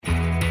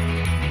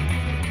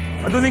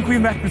I don't think we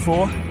met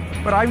before,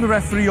 but I'm the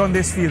referee on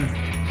this field.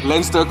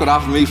 Leinster could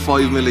offer me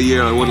 $5 million a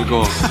year, I wouldn't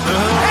go. It is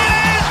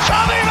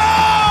Tommy Moe!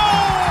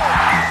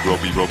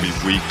 Rugby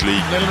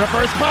Weekly. Little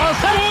reverse pass.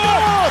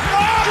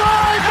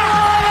 Try for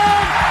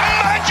Ireland!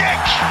 Magic!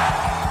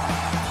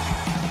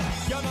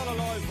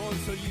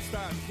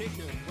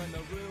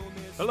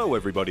 Hello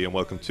everybody and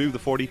welcome to the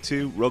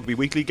 42 Rugby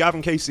Weekly.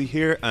 Gavin Casey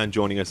here, and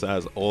joining us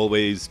as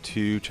always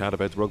to chat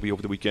about the rugby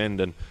over the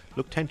weekend and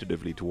look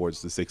tentatively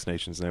towards the Six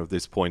Nations now at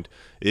this point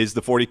is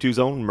the 42's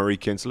own Murray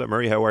Kinsella.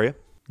 Murray, how are you?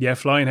 Yeah,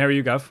 flying. How are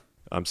you, Gav?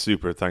 I'm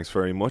super, thanks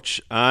very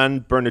much.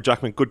 And Bernard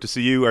Jackman, good to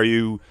see you. Are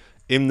you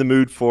in the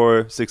mood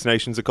for Six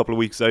Nations a couple of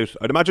weeks out?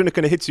 I'd imagine it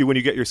kind of hits you when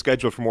you get your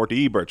schedule from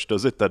RTE, Birch,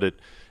 does it? That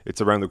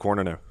it's around the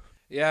corner now.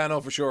 Yeah, no,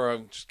 for sure.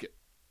 I'm just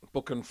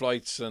booking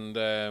flights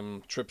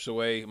and trips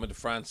away. I'm into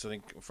France. I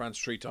think France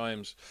 3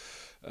 times.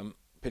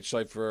 Pitch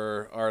side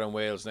for Ireland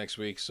Wales next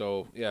week.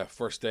 So yeah,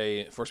 first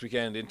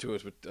weekend into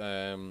it.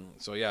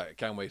 So yeah, I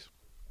can't wait.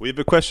 We have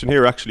a question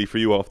here actually for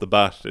you off the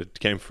bat. It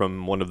came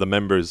from one of the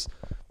members,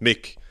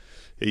 Mick.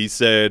 He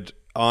said,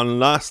 on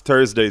last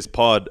Thursday's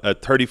pod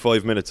at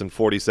 35 minutes and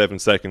 47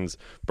 seconds,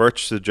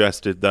 Birch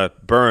suggested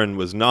that Byrne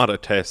was not a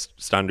test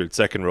standard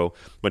second row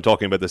when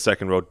talking about the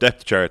second row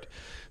depth chart.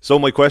 So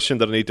my question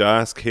that I need to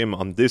ask him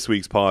on this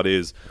week's pod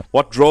is,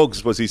 what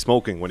drugs was he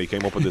smoking when he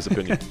came up with this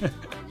opinion?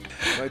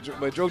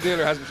 My drug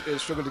dealer has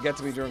struggled to get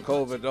to me during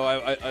COVID. No,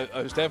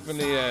 I was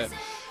definitely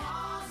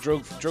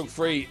drug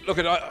free. Look,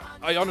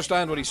 I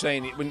understand what he's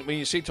saying. When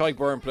you see Tadhg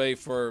Beirne play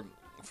for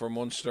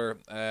Munster,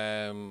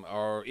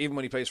 or even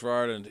when he plays for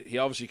Ireland, he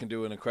obviously can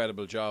do an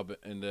incredible job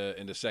in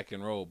the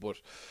second row. But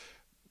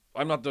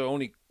I'm not the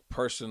only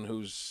person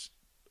who's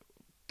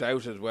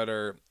doubted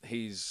whether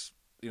he's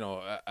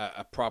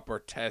a proper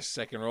test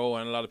second row,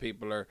 and a lot of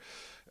people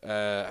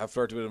have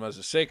flirted with him as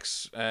a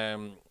six,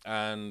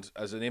 and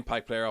as an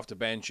impact player off the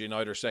bench in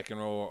either second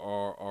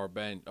row or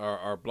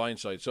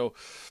blindside. So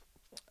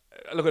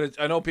look at it.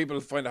 I know people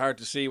find it hard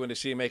to see when they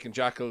see him making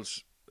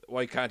jackals.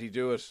 Why can't he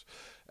do it?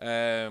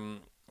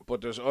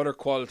 But there's other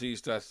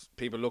qualities that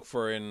people look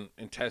for in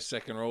test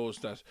second rows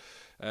that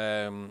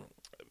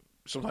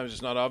sometimes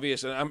it's not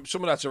obvious, and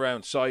some of that's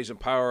around size and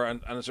power,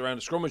 and it's around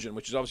the scrummaging,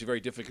 which is obviously very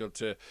difficult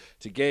to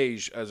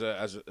gauge as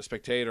a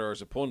spectator or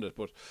as a pundit.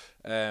 But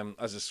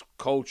as a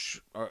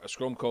coach, or a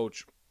scrum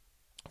coach,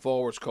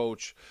 forwards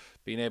coach,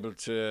 being able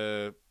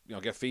to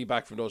get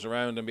feedback from those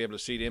around and be able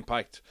to see the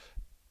impact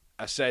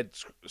a said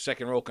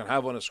second row can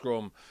have on a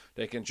scrum,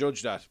 they can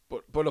judge that.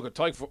 But look at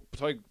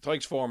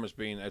Tadhg's form has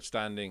been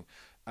outstanding,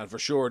 and for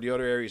sure the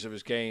other areas of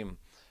his game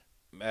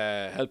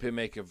help him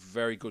make a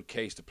very good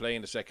case to play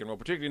in the second row,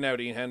 particularly now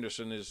that Ian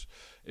Henderson is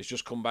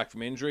just come back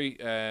from injury.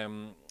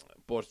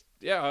 But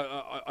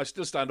yeah, I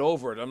still stand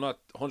over it. I'm not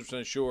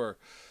 100% sure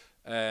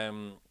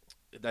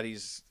that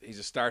he's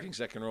a starting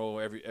second row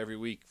every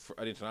week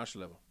at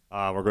international level.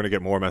 We're going to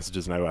get more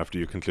messages now after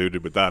you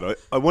concluded with that.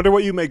 I wonder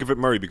what you make of it,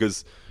 Murray,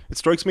 because it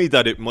strikes me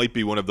that it might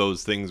be one of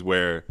those things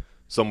where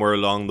somewhere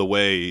along the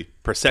way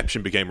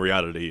perception became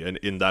reality, and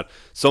in that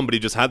somebody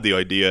just had the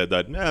idea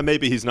that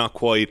maybe he's not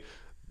quite.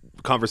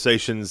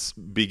 Conversations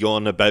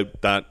begun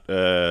about that,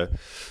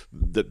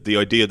 the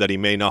idea that he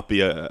may not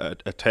be a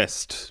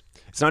test.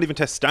 It's not even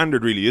test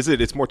standard, really, is it?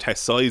 It's more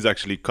test size,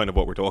 actually, kind of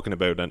what we're talking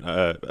about, and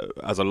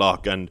as a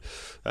lock. And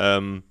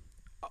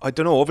I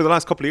don't know. Over the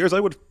last couple of years, I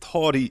would have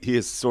thought he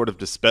has sort of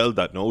dispelled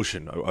that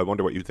notion. I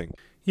wonder what you think.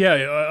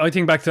 Yeah, I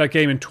think back to that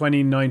game in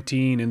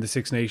 2019 in the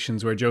Six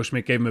Nations where Joe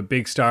Schmidt gave him a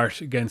big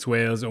start against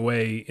Wales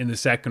away in the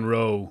second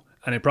row.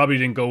 And it probably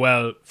didn't go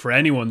well for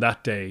anyone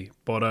that day,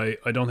 but I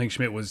don't think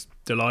Schmidt was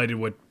delighted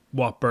with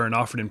what Byrne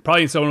offered him.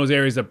 Probably in some of those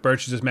areas that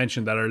Birch just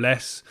mentioned that are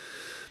less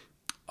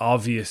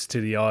obvious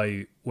to the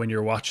eye when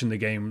you're watching the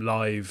game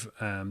live.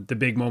 The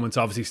big moments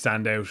obviously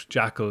stand out,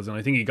 jackals, and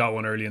I think he got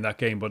one early in that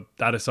game, but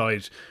that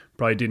aside,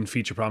 probably didn't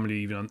feature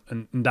prominently even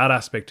in that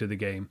aspect of the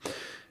game.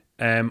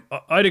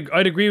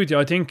 I'd agree with you.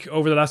 I think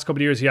over the last couple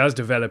of years he has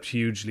developed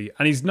hugely,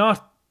 and he's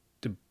not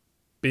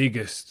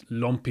biggest,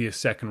 lumpiest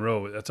second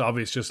row. That's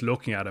obvious just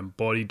looking at him,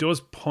 but he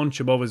does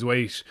punch above his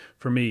weight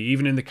for me,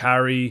 even in the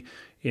carry,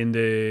 in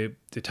the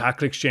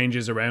tackle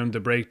exchanges around the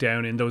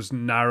breakdown, in those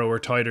narrower,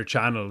 tighter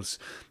channels.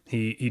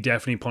 He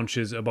definitely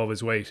punches above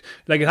his weight.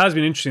 Like, it has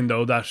been interesting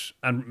though that,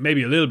 and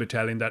maybe a little bit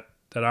telling, that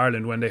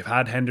Ireland, when they've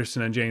had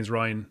Henderson and James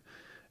Ryan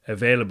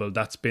available,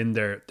 that's been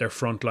their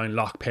frontline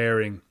lock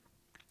pairing.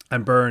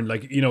 And Byrne,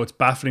 it's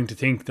baffling to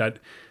think that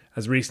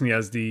as recently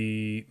as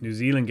the New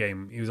Zealand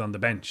game, he was on the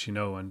bench,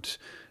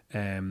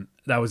 and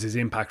that was his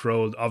impact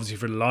role. Obviously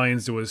for the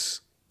Lions, there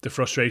was the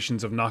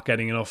frustrations of not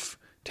getting enough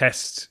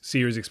test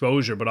series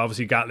exposure, but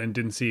obviously Gatland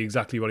didn't see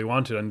exactly what he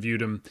wanted and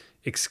viewed him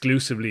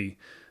exclusively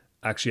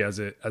actually as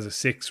a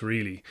six,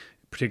 really,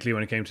 particularly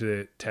when it came to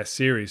the test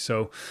series.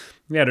 So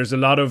yeah, there's a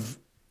lot of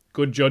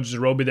good judges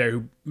of rugby there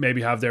who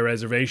maybe have their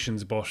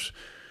reservations, but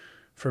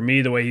for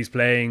me, the way he's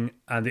playing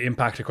and the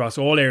impact across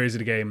all areas of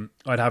the game,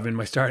 I'd have in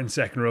my starting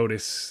second row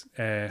this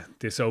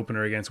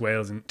opener against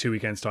Wales in 2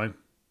 weekends' time.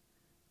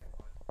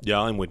 Yeah,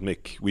 I'm with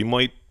Mick. We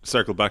might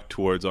circle back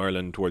towards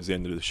Ireland towards the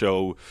end of the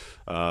show.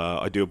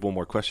 I do have one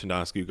more question to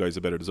ask you guys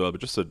about it as well,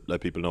 but just to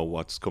let people know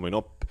what's coming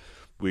up,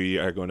 we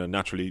are going to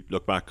naturally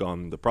look back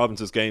on the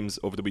provinces games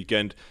over the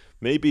weekend,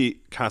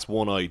 maybe cast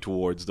one eye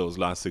towards those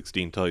last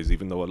 16 ties,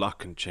 even though a lot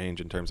can change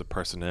in terms of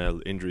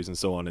personnel, injuries and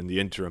so on in the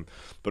interim.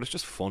 But it's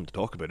just fun to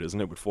talk about, isn't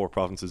it, with 4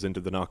 provinces into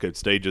the knockout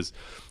stages.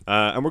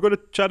 And we're going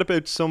to chat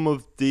about some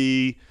of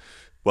the...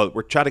 Well,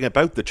 we're chatting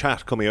about the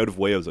chat coming out of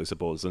Wales, I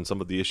suppose, and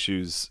some of the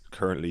issues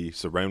currently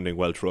surrounding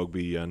Welsh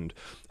rugby and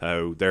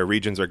how their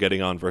regions are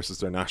getting on versus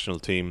their national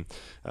team.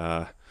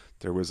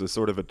 There was a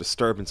sort of a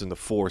disturbance in the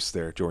force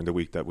there during the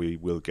week that we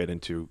will get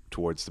into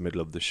towards the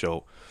middle of the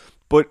show.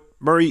 But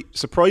Murray,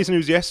 surprise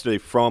news yesterday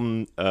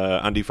from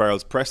Andy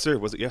Farrell's presser.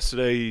 Was it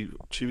yesterday,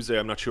 Tuesday?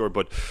 I'm not sure.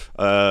 But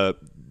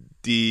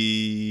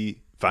the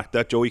fact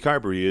that Joey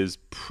Carbery is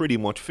pretty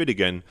much fit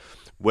again.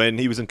 When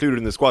he was included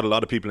in the squad, a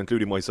lot of people,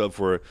 including myself,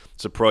 were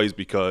surprised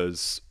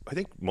because I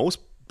think most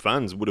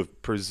fans would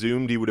have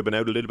presumed he would have been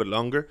out a little bit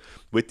longer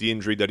with the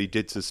injury that he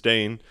did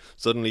sustain.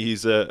 Suddenly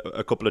he's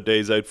a couple of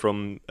days out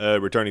from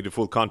returning to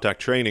full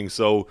contact training.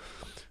 So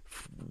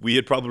we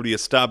had probably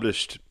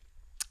established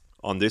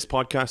on this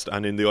podcast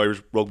and in the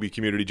Irish rugby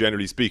community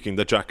generally speaking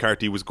that Jack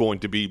Carty was going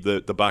to be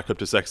the backup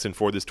to Sexton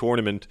for this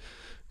tournament.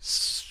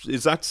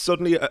 Is that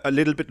suddenly a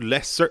little bit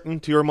less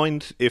certain to your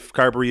mind if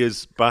Carbery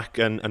is back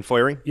and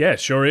firing? Yeah,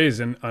 sure is.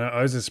 And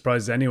I was as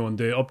surprised as anyone.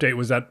 The update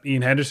was that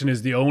Ian Henderson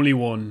is the only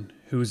one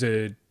who's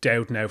a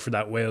doubt now for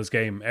that Wales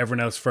game.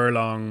 Everyone else,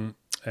 Furlong,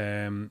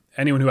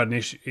 anyone who had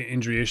an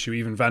injury issue,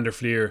 even Van der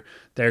Fleer,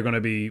 they're going to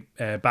be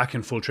back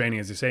in full training,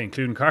 as you say,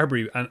 including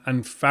Carbery.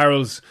 And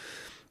Farrell's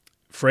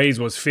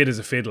phrase was fit as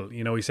a fiddle.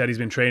 You know, he said he's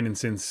been training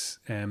since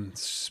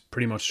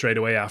pretty much straight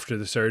away after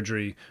the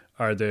surgery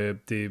or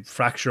the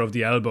fracture of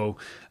the elbow,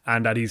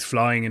 and that he's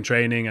flying in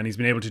training and he's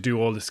been able to do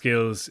all the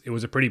skills. It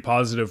was a pretty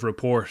positive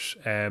report,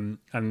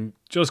 and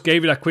just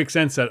gave you that quick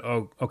sense that,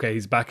 oh, okay,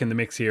 he's back in the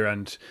mix here,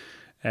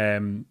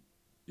 and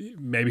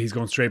maybe he's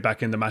going straight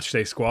back in the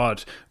matchday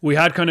squad. We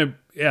had kind of,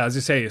 as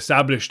you say,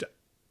 established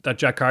that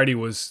Jack Carty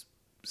was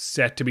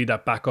set to be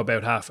that backup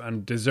out half,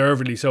 and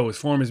deservedly so. His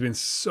form has been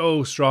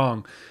so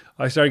strong.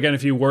 I started getting a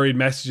few worried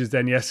messages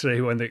then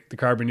yesterday when the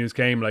Carbery news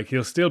came, like,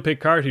 he'll still pick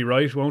Carty,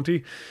 right, won't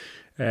he?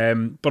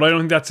 But I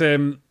don't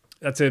think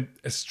that's a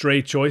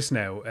straight choice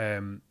now.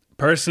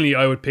 Personally,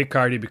 I would pick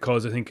Carty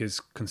because I think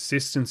his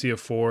consistency of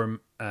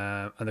form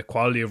and the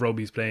quality of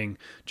rugby he's playing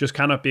just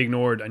cannot be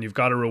ignored, and you've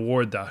got to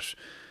reward that.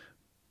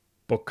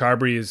 But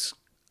Carbery has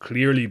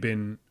clearly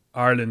been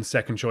Ireland's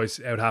second choice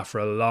out half for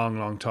a long,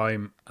 long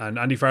time, and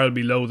Andy Farrell will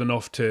be loath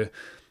enough to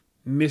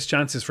miss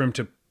chances for him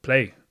to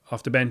play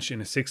off the bench in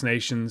a Six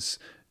Nations,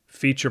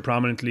 feature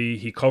prominently.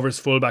 He covers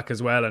fullback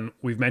as well, and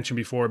we've mentioned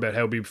before about how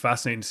it'd be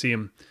fascinating to see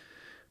him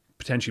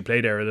potentially play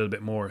there a little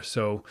bit more.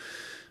 So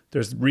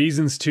there's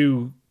reasons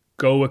to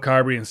go with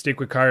Carbery and stick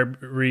with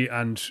Carbery,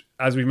 and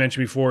as we've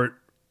mentioned before,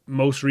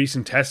 most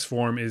recent test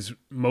form is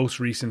most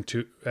relevant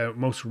to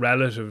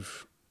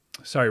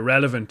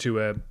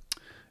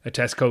a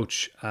test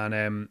coach,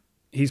 and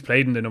he's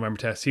played in the November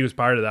test. He was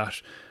part of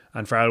that,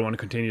 and Farrell want to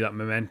continue that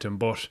momentum.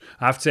 But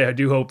I have to say, I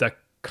do hope that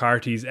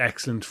Carty's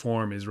excellent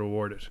form is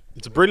rewarded.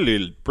 It's a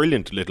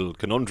brilliant little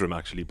conundrum,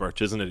 actually,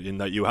 Birch, isn't it? In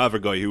that you have a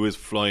guy who is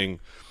flying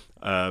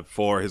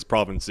for his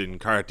province in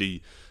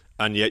Carty,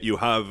 and yet you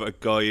have a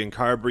guy in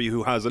Carbery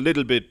who has a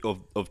little bit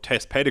of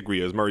test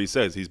pedigree, as Murray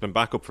says. He's been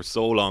back up for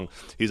so long.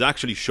 He's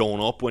actually shown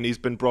up when he's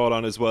been brought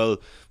on as well.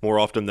 More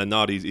often than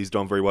not, he's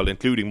done very well,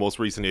 including most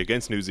recently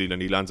against New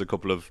Zealand. He lands a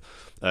couple of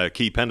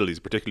key penalties,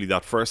 particularly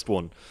that first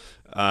one.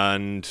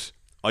 And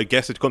I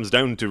guess it comes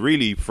down to,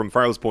 really, from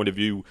Farrell's point of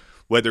view,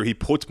 whether he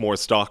puts more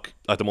stock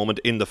at the moment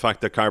in the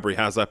fact that Carbery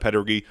has that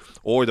pedigree,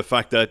 or the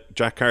fact that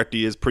Jack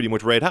Carty is pretty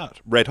much red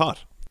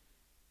hot.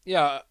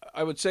 Yeah,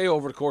 I would say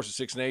over the course of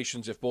Six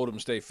Nations, if both of them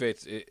stay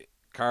fit,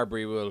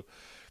 Carbery will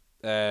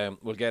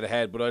get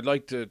ahead. But I'd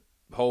like to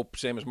hope,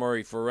 same as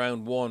Murray, for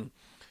round one,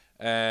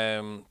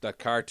 that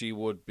Carty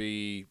would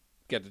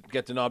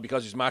get the nod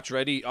because he's match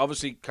ready.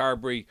 Obviously,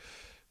 Carbery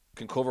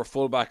can cover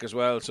fullback as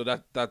well, so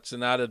that's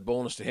an added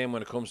bonus to him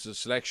when it comes to the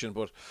selection.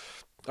 But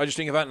I just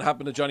think if anything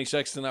happened to Johnny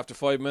Sexton after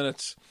 5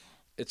 minutes,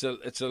 it's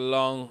a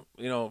long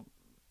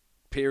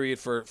period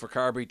for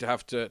Carbery to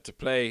have to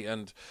play.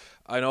 And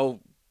I know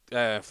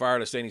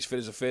Farrell is saying he's fit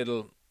as a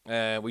fiddle.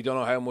 We don't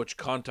know how much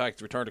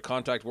return to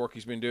contact work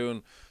he's been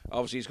doing.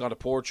 Obviously, he's gone to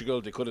Portugal.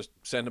 They could have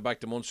sent him back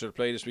to Munster to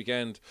play this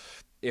weekend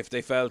if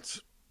they felt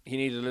he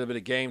needed a little bit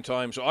of game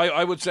time. So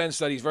I would sense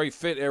that he's very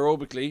fit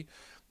aerobically,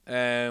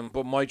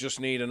 but might just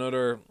need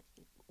another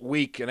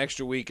week, an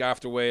extra week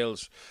after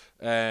Wales.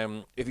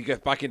 If he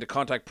gets back into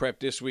contact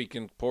prep this week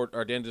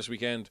or the end of this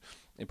weekend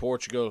in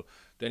Portugal,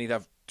 then he'd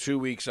have 2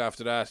 weeks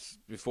after that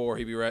before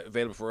he'd be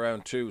available for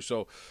round two.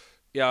 So,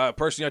 yeah,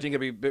 personally, I think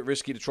it'd be a bit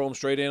risky to throw him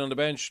straight in on the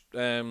bench,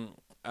 and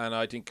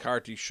I think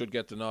Carty should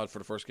get the nod for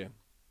the first game.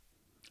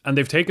 And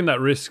they've taken that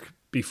risk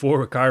before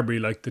with Carbery,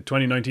 like the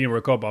 2019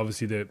 World Cup,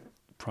 obviously the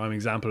prime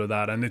example of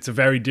that. And it's a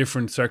very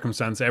different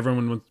circumstance.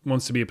 Everyone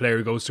wants to be a player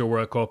who goes to a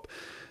World Cup,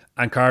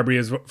 And Carberry,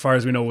 as far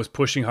as we know, was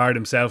pushing hard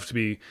himself to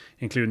be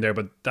included there,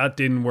 but that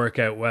didn't work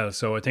out well.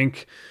 So I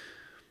think,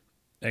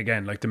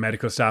 again, like the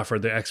medical staff are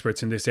the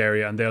experts in this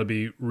area, and they'll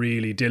be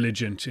really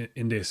diligent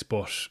in this.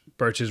 But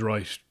Birch is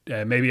right.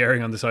 Maybe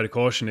erring on the side of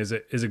caution is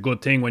a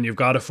good thing when you've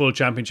got a full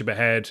championship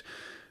ahead.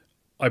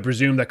 I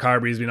presume that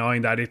Carberry's been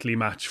eyeing that Italy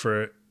match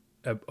for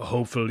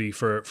hopefully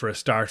for a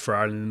start for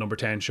Ireland in the number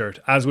 10 shirt,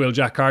 as will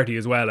Jack Carty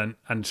as well.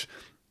 And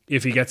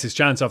if he gets his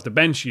chance off the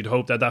bench, you'd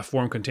hope that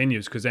form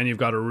continues, because then you've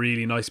got a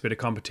really nice bit of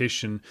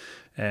competition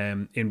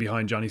in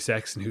behind Johnny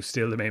Sexton, who's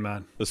still the main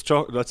man. Let's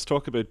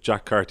talk about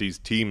Jack Carty's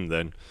team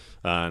then,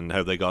 and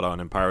how they got on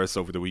in Paris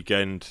over the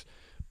weekend.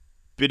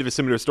 Bit of a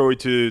similar story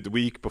to the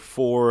week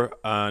before,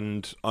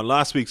 and on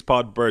last week's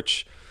pod,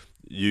 Birch,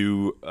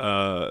 you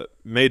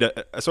made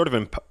a sort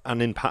of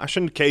an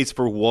impassioned case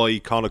for why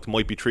Connacht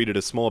might be treated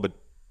as small but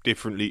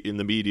differently in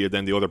the media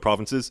than the other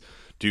provinces,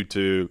 due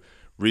to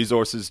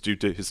resources, due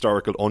to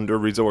historical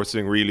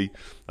under-resourcing really,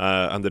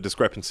 and the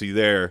discrepancy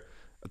there.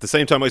 At the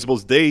same time, I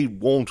suppose they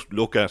won't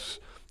look at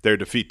their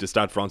defeat to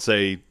Stade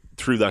Francais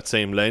through that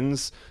same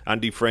lens.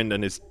 Andy Friend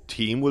and his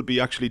team will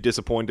be actually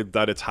disappointed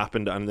that it's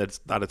happened, and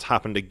that it's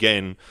happened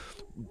again.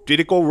 Did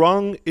it go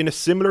wrong in a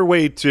similar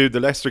way to the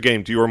Leicester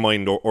game, to your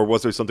mind, or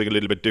was there something a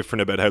little bit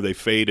different about how they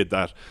faded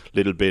that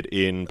little bit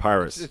in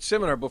Paris? It's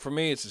similar, but for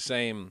me, it's the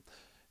same.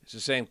 It's the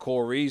same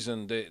core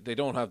reason. They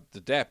don't have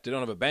the depth. They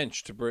don't have a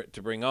bench to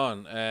bring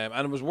on, and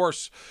it was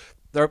worse.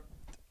 Their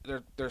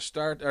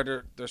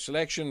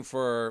selection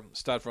for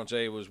Stade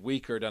Francais was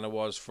weaker than it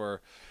was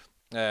for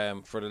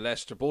the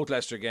Leicester, both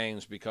Leicester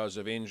games, because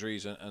of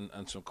injuries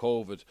and some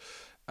COVID,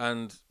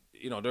 and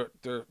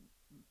they're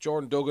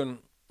Jordan Duggan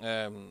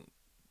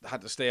had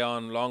to stay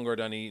on longer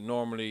than he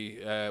normally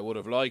would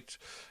have liked.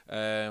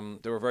 They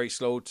were very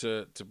slow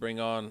to bring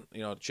on,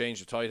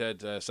 change the tight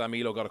head. Sam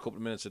Elo got a couple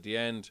of minutes at the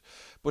end,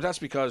 but that's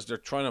because they're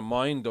trying to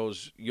mind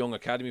those young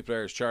academy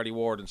players, Charlie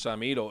Ward and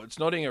Sam Elo. It's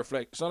not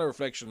a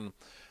reflection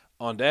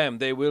on them.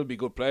 They will be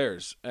good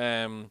players.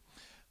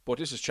 But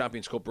this is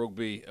Champions Cup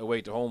rugby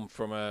away to home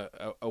from a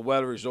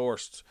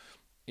well-resourced,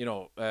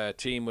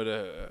 team with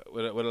a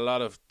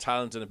lot of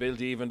talent and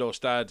ability. Even though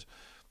Stade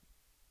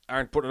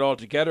aren't putting it all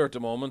together at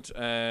the moment,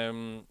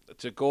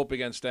 to go up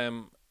against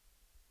them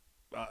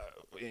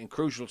in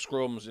crucial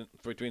scrums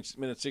between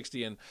minute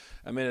 60 and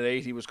a minute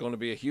 80 was going to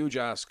be a huge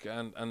ask,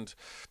 and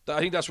I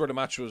think that's where the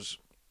match was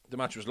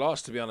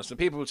lost, to be honest. And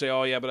people would say,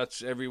 oh yeah, but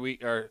that's every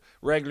week or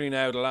regularly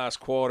now. The last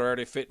quarter, are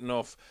they fit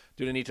enough?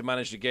 Do they need to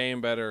manage the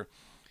game better?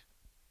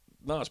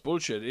 No, it's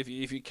bullshit. If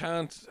you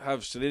can't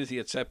have solidity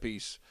at set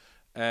piece,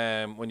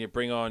 when you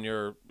bring on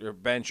your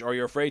bench, or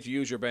you're afraid to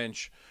use your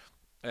bench,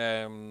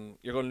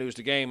 you're going to lose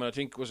the game. And I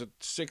think, was it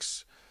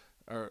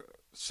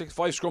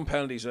 5 scrum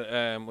penalties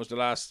was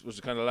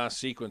the kind of last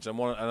sequence, and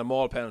a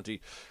maul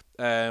penalty,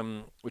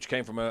 which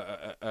came from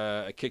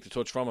a kick to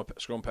touch from a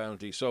scrum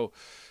penalty. So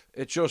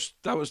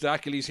that was the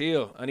Achilles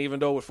heel. And even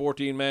though with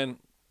 14 men,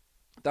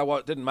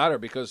 that didn't matter,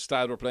 because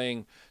Stade were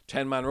playing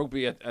 10-man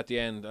rugby at the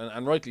end,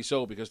 and rightly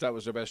so, because that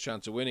was their best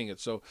chance of winning it.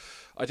 So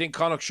I think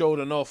Connacht showed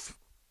enough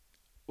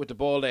with the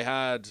ball they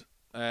had,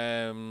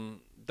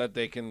 that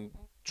they can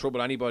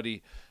trouble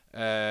anybody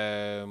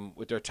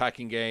with their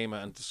attacking game,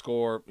 and to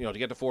score, to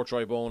get the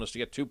 4-try bonus, to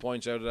get 2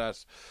 points out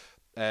of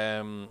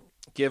that.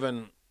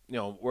 Given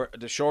where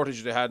the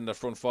shortage they had in their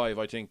front five,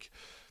 I think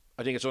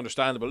it's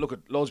understandable. Look,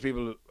 at loads of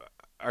people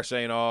are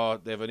saying, oh,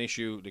 they have an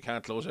issue, they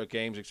can't close out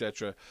games,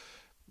 etc.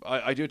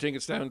 I do think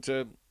it's down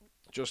to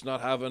just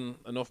not having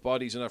enough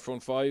bodies in that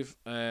front five,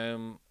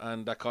 and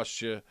that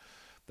costs you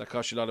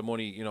a lot of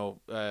money.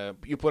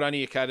 You put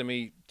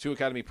two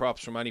academy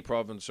props from any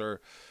province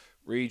or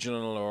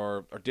regional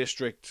or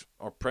district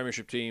or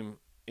premiership team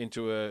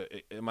into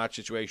a match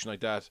situation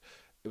like that,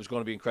 it was going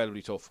to be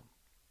incredibly tough.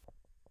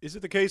 Is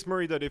it the case,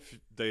 Murray, that if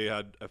they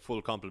had a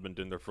full complement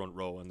in their front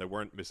row and they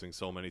weren't missing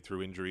so many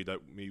through injury, that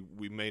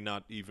we may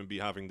not even be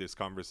having this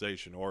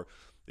conversation? Or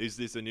is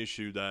this an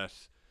issue that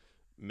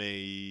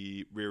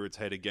may rear its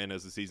head again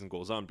as the season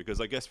goes on?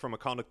 Because I guess from a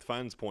Connacht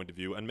fan's point of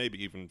view, and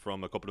maybe even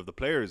from a couple of the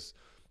players'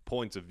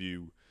 points of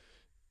view,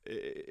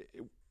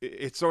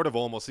 it sort of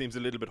almost seems a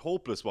little bit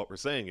hopeless what we're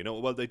saying.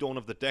 Well, they don't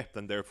have the depth,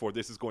 and therefore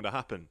this is going to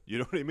happen. You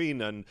know what I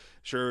mean? And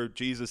sure,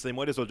 Jesus, they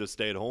might as well just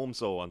stay at home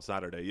on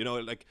Saturday.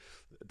 Like,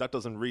 that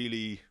doesn't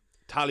really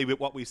tally with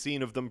what we've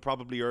seen of them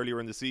probably earlier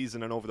in the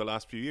season and over the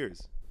last few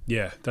years.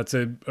 Yeah, that's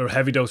a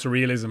heavy dose of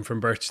realism from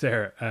Birch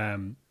there.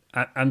 And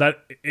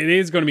that it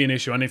is going to be an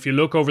issue. And if you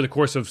look over the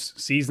course of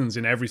seasons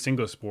in every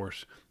single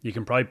sport, you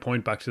can probably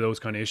point back to those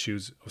kind of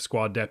issues of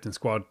squad depth and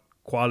squad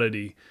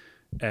quality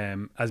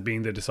as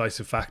being the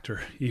decisive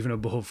factor, even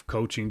above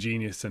coaching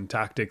genius and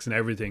tactics and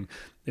everything.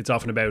 It's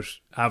often about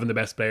having the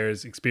best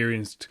players,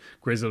 experienced,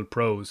 grizzled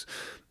pros.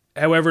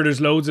 However,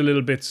 there's loads of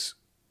little bits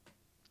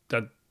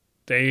that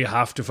they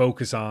have to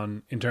focus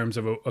on in terms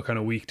of a kind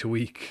of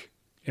week-to-week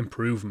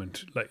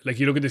improvement. Like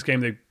you look at this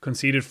game, they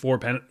conceded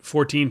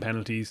 14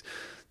 penalties.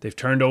 They've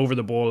turned over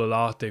the ball a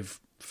lot. They've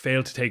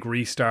failed to take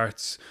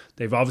restarts.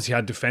 They've obviously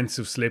had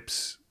defensive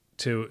slips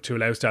to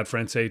allow Stade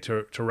Francais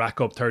to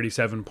rack up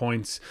 37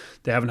 points.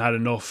 They haven't had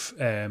enough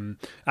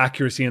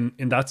accuracy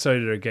in that side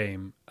of their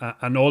game.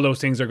 And all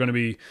those things are going to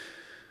be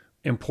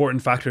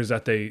important factors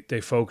that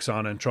they focus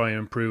on and try and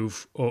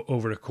improve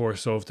over the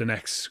course of the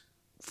next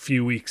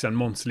few weeks and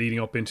months leading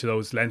up into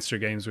those Leinster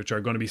games, which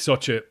are going to be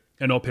such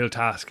an uphill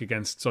task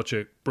against such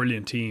a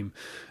brilliant team.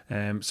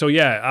 So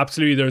yeah,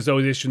 absolutely there's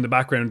those issues in the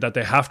background that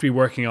they have to be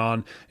working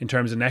on in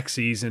terms of next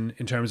season,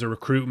 in terms of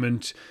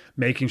recruitment,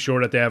 making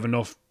sure that they have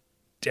enough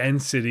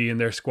density in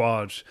their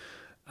squad.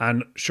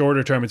 And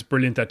shorter term, it's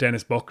brilliant that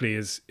Dennis Buckley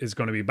is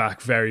going to be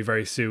back very,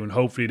 very soon.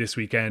 Hopefully this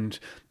weekend.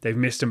 They've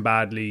missed him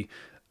badly,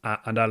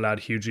 and that'll add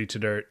hugely to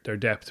their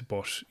depth.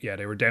 But yeah,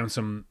 they were down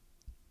some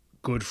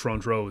good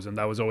front rows, and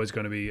that was always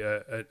going to be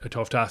a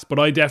tough task. But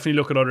I definitely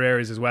look at other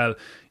areas as well.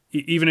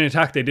 Even in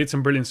attack, they did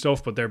some brilliant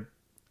stuff, but their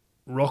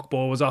ruck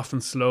ball was often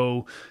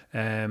slow.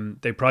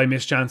 They probably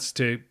missed chance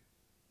to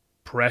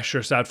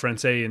pressure Stade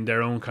Francais in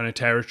their own kind of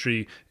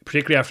territory,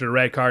 particularly after the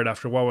red card,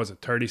 after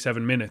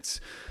 37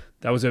 minutes.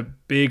 That was a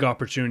big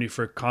opportunity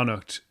for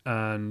Connacht,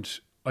 and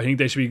I think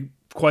they should be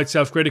quite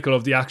self-critical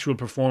of the actual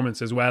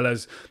performance as well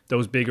as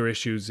those bigger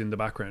issues in the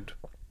background.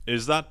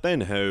 Is that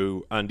then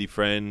how Andy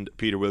Friend,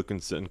 Peter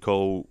Wilkins and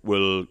co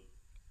will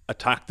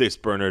attack this,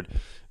 Bernard?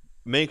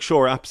 Make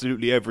sure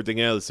absolutely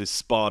everything else is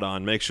spot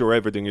on. Make sure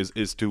everything is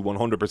to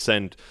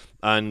 100%.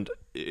 And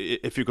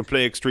if you can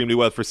play extremely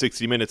well for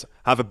 60 minutes,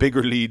 have a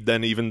bigger lead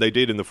than even they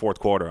did in the fourth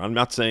quarter. I'm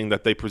not saying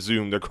that they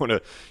presume they're going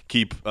to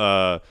keep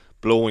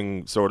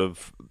blowing sort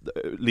of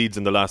leads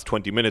in the last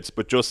 20 minutes,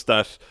 but just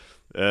that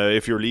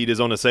if your lead is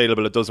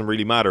unassailable, it doesn't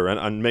really matter.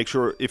 And make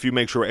sure, if you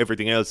make sure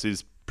everything else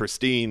is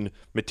pristine,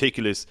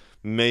 meticulous,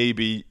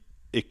 maybe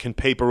it can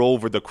paper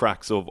over the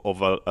cracks of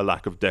a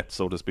lack of depth,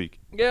 so to speak.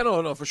 Yeah,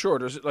 no, for sure.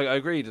 There's, I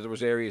agree that there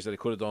was areas that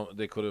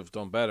they could have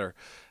done better,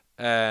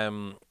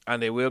 and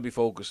they will be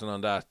focusing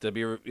on that. They'll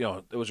be,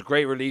 it was a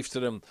great relief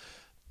to them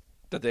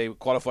that they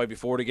qualified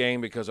before the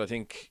game, because I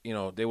think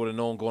they would have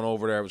known going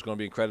over there it was going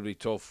to be incredibly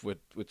tough with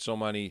so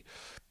many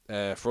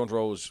front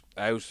rows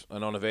out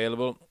and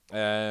unavailable.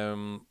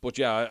 But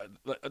yeah,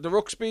 the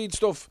ruck speed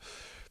stuff,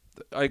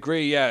 I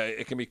agree. Yeah,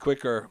 it can be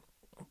quicker,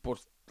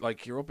 but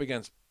like you're up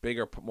against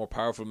bigger, more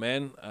powerful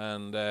men,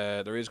 and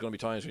there is going to be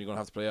times when you're going to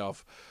have to play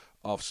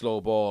off slow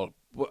ball.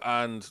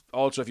 And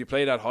also, if you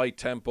play that high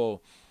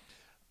tempo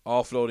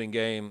offloading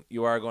game,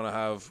 you are going to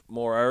have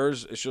more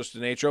errors. It's just the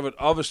nature of it.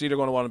 Obviously, they're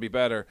going to want to be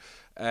better.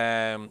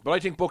 But I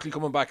think Buckley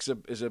coming back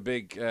is a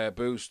big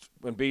boost.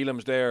 When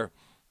Beelam's there,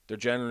 they're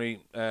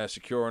generally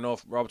secure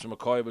enough. Robertson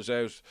McCoy was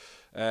out.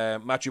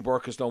 Matthew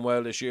Burke has done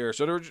well this year.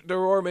 So they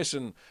were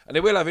missing, and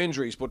they will have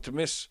injuries. But to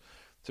miss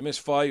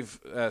 5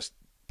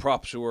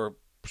 props who were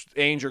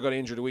Ainger got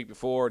injured the week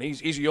before, and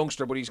he's a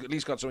youngster, but he's at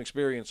least got some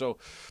experience. So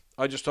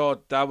I just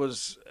thought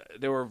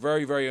they were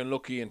very, very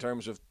unlucky in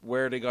terms of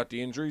where they got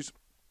the injuries,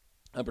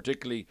 and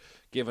particularly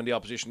given the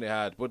opposition they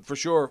had. But for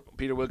sure,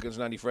 Peter Wilkins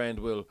and Andy Friend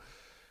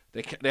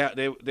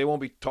they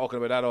won't be talking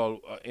about that all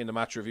in the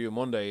match review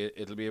Monday.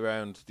 It'll be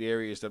around the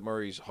areas that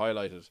Murray's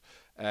highlighted.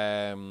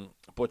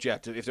 But yeah,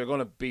 if they're going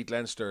to beat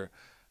Leinster,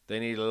 they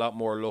need a lot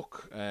more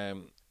luck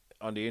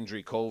on the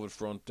injury COVID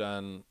front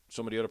than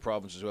some of the other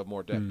provinces who have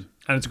more depth.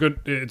 And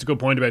it's a good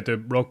point about the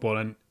ruck ball.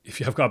 And if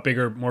you've got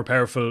bigger, more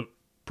powerful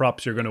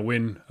props, you're going to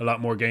win a lot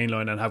more gain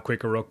line and have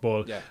quicker ruck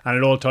ball. Yeah. And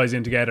it all ties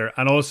in together.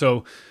 And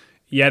also,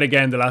 yet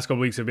again, the last couple of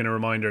weeks have been a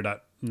reminder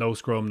that no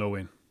scrum, no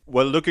win.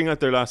 Well, looking at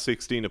their last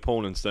 16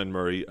 opponents then,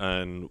 Murray,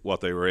 and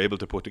what they were able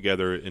to put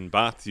together in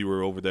Bath, you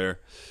were over there.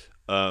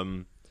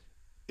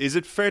 Is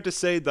it fair to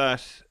say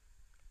that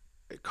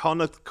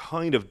Connacht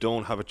kind of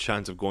don't have a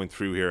chance of going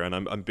through here? And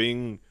I'm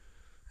being...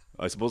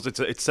 I suppose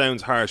it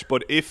sounds harsh,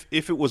 but if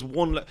it was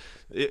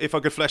if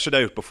I could flesh it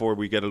out before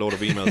we get a load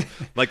of emails,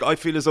 like I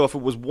feel as though if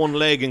it was one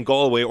leg in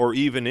Galway or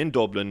even in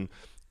Dublin,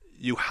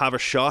 you have a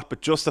shot. But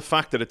just the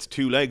fact that it's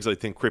 2 legs, I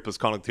think, cripples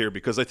Connacht here,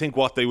 because I think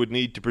what they would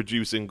need to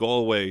produce in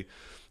Galway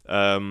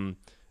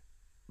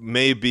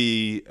may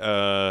be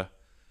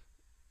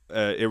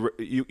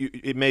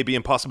it may be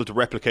impossible to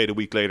replicate a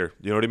week later.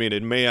 You know what I mean?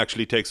 It may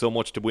actually take so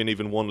much to win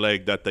even one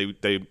leg that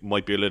they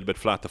might be a little bit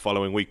flat the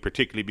following week,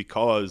 particularly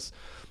because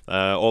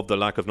of the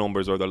lack of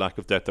numbers or the lack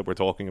of depth that we're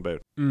talking about.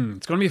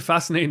 It's going to be a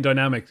fascinating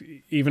dynamic,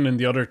 even in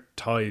the other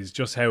ties,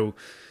 just how,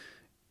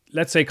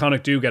 let's say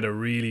Connacht do get a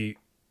really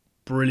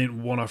brilliant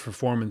one-off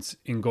performance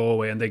in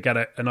Galway and they get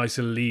a nice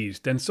little lead,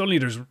 then suddenly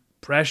there's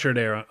pressure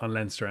there on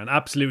Leinster, and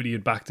absolutely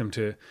you'd back them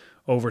to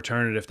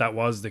overturn it if that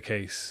was the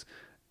case.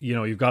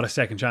 You've got a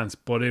second chance,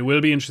 but it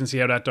will be interesting to see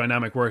how that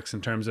dynamic works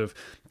in terms of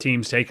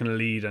teams taking a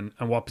lead and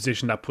what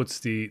position that puts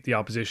the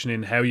opposition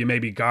in, how you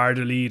maybe guard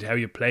a lead, how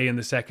you play in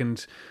the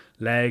second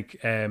leg,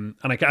 and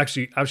I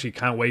actually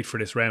can't wait for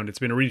this round. It's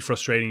been a really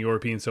frustrating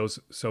European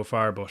so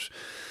far, but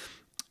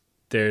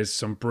there's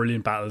some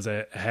brilliant battles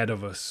ahead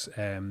of us,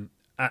 and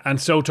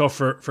so tough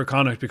for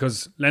Connacht,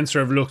 because Leinster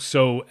have looked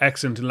so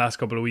excellent in the last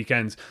couple of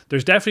weekends.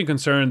 There's definitely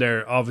concern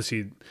there,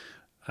 obviously,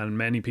 and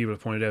many people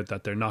have pointed out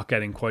that they're not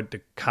getting quite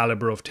the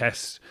calibre of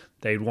test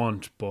they'd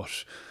want,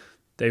 but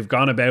they've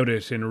gone about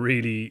it in a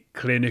really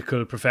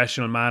clinical,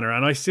 professional manner.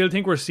 And I still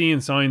think we're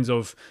seeing signs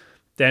of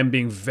them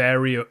being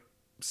very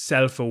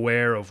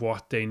self-aware of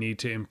what they need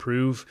to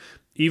improve.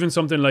 Even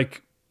something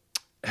like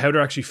how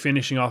they're actually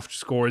finishing off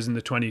scores in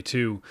the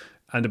 22.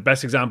 And the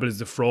best example is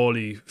the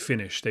Frawley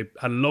finish. They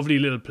had a lovely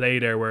little play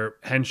there where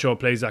Henshaw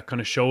plays that kind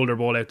of shoulder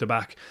ball out the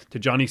back to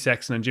Johnny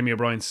Sexton and Jimmy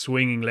O'Brien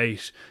swinging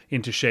late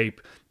into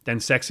shape.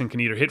 Then Sexton can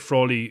either hit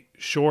Frawley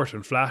short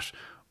and flat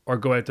or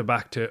go out the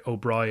back to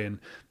O'Brien,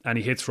 and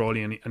he hits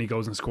Frawley and he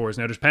goes and scores.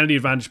 Now, there's penalty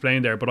advantage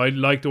playing there, but I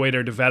like the way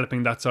they're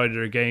developing that side of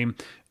their game.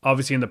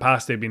 Obviously, in the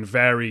past, they've been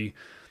very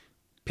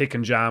pick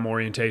and jam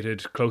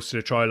orientated, close to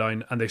the try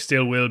line, and they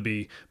still will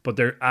be, but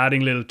they're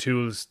adding little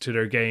tools to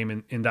their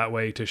game in that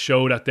way to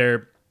show that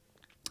they're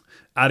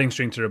adding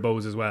string to their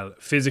bows as well.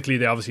 Physically,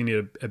 they obviously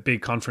need a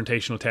big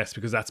confrontational test,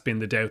 because that's been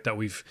the doubt that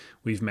we've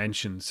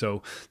mentioned.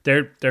 So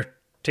they're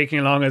taking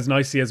along as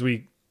nicely as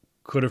we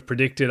could have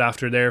predicted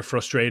after their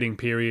frustrating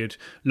period.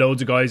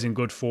 Loads of guys in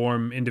good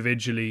form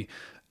individually,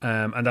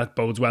 and that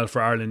bodes well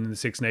for Ireland in the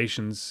Six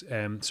Nations,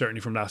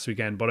 certainly from last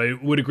weekend. But I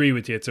would agree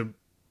with you, it's a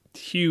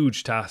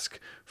huge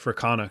task for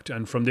Connacht,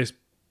 and from this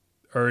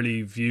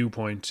early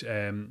viewpoint,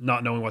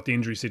 not knowing what the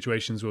injury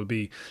situations will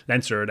be,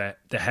 Leinster are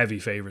the heavy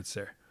favourites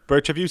there.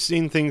 Birch, have you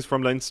seen things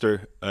from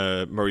Leinster?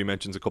 Murray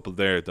mentions a couple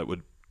there that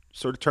would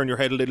sort of turn your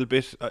head a little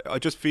bit. I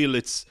just feel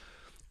it's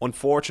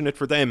unfortunate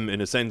for them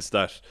in a sense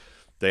that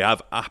they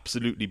have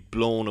absolutely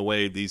blown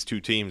away these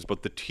two teams,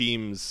 but the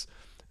teams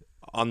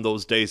on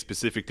those days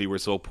specifically were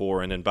so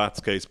poor, and in Bat's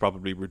case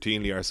probably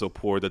routinely are so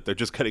poor, that they're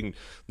just getting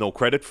no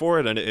credit for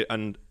it.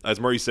 And as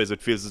Murray says,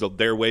 it feels as though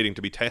they're waiting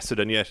to be tested,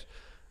 and yet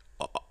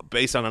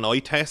based on an eye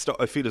test,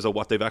 I feel as though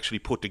what they've actually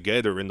put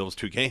together in those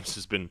two games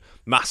has been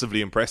massively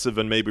impressive,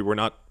 and maybe we're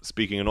not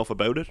speaking enough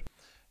about it.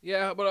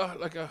 Yeah,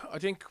 but I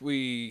think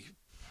we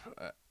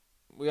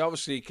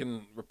obviously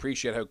can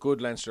appreciate how good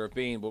Leinster have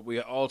been, but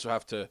we also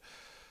have to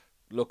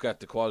look at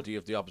the quality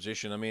of the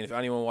opposition. I mean, if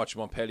anyone watched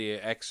Montpellier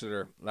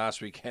Exeter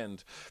last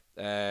weekend,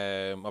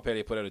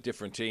 Montpellier put out a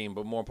different team,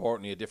 but more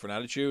importantly a different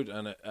attitude,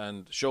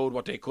 and showed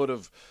what they could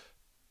have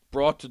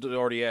brought to the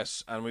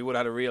RDS, and we would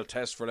have had a real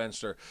test for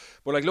Leinster.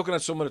 But like looking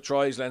at some of the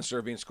tries Leinster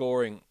have been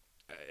scoring,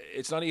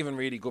 it's not even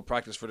really good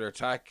practice for their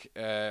attack.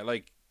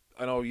 Like,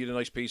 I know you had a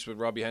nice piece with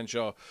Robbie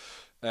Henshaw,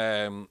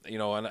 and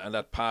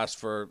that pass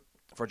for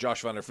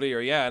Josh van der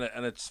Fleer,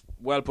 and it's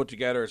well put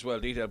together, it's well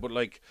detailed, but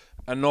like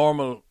a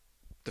normal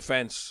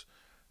defence,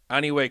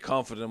 anyway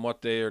confident in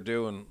what they are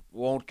doing,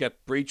 won't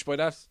get breached by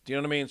that. Do you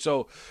know what I mean?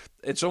 So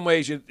in some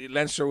ways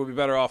Leinster would be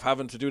better off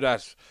having to do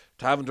that,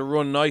 to having to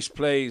run nice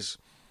plays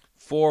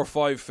 4 or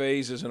 5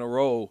 phases in a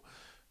row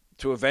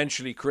to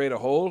eventually create a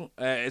hole.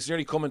 It's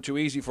nearly coming too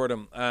easy for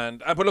them.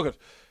 But look,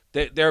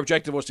 their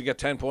objective was to get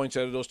 10 points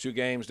out of those 2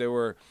 games. They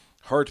were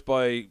hurt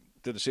by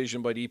the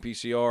decision by the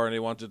EPCR, and they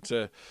wanted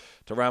to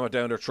ram it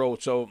down their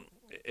throat. So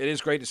it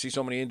is great to see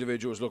so many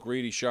individuals look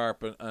really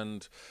sharp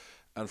and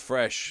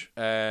fresh.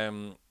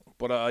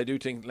 But I do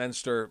think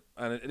Leinster,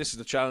 and this is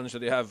the challenge that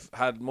they have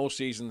had most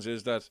seasons,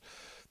 is that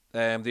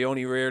they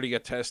only rarely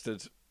get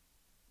tested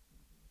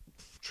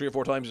 3 or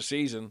 4 times a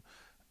season,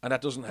 and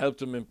that doesn't help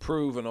them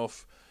improve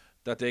enough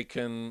that they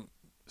can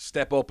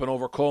step up and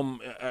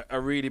overcome a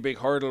really big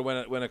hurdle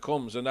when it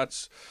comes. And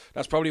that's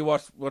probably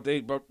what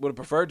they would have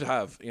preferred to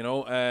have,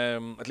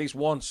 at least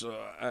once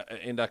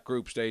in that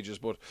group stages.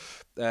 But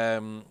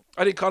I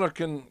think Connacht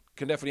can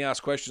definitely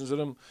ask questions of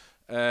them.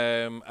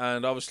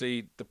 And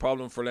obviously the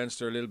problem for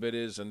Leinster a little bit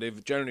is, and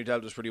they've generally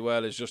dealt with this pretty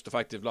well, is just the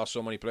fact they've lost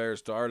so many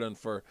players to Ireland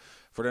for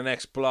the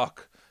next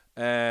block.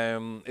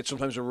 It's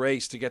sometimes a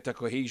race to get that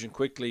cohesion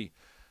quickly.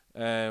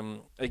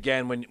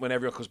 Again, when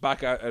everyone comes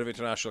back out of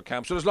international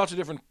camp, so there's lots of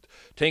different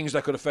things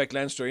that could affect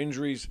Leinster,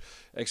 injuries,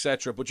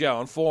 etc. But yeah,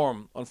 on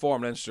form,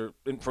 Leinster,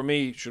 for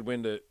me, should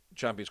win the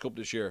Champions Cup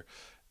this year,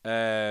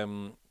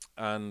 and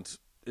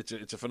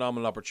it's a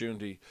phenomenal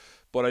opportunity.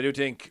 But I do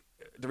think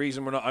the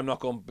reason I'm not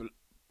going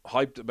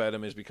hyped about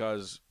them is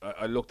because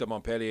I looked at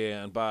Montpellier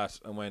and Bath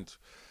and went,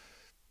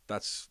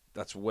 that's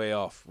way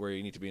off where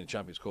you need to be in the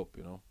Champions Cup,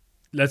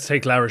 Let's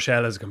take La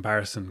Rochelle as a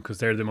comparison, because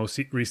they're the most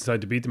recent side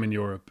to beat them in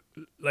Europe.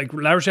 Like,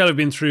 La Rochelle have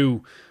been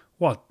through,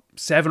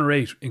 7 or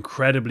 8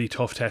 incredibly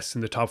tough tests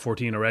in the top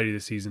 14 already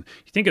this season.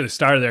 You think at the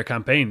start of their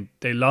campaign,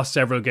 they lost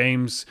several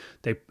games.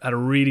 They had a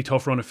really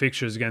tough run of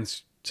fixtures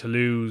against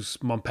Toulouse,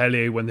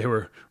 Montpellier, when they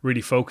were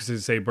really focused,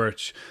 as say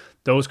Birch.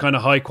 Those kind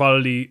of high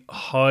quality,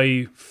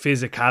 high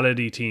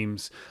physicality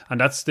teams. And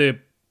that's the,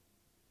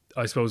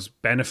 I suppose,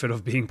 benefit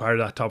of being part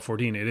of that top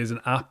 14. It is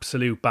an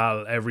absolute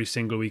battle every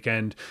single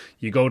weekend.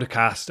 You go to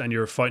Cast and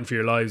you're fighting for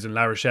your lives, and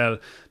La Rochelle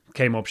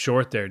came up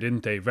short there,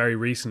 didn't they? Very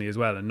recently as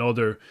well.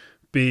 Another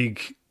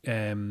big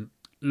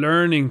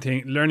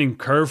learning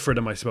curve for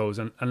them, I suppose.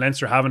 And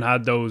Leinster haven't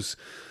had those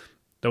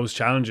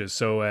challenges.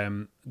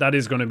 So that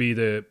is going to be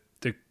the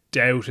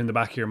doubt in the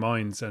back of your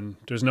minds, and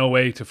there's no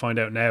way to find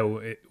out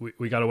now.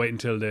 We got to wait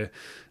until the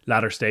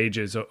latter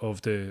stages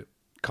of the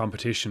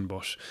competition,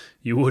 but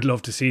you would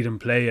love to see them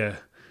play a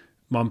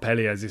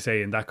Montpellier, as you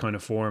say, in that kind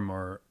of form,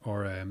 or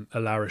a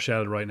La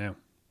Rochelle right now.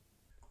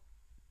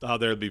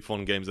 There'll be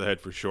fun games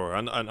ahead for sure.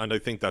 And I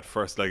think that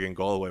first leg in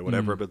Galway,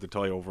 whatever about the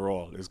tie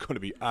overall, is going to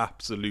be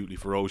absolutely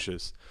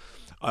ferocious.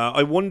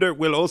 I wonder,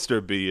 will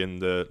Ulster be in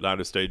the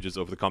latter stages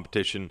of the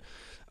competition?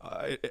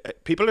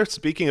 People are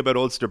speaking about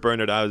Ulster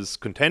Bernard as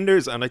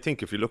contenders, and I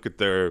think if you look at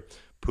their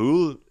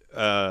pool,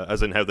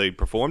 as in how they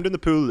performed in the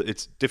pool,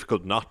 it's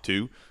difficult not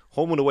to.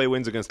 Home and away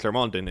wins against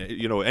Clermont, and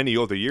any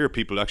other year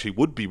people actually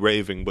would be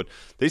raving, but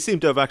they seem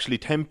to have actually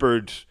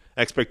tempered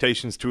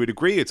expectations to a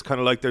degree. It's kind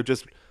of like they're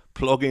just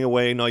plugging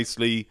away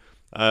nicely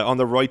on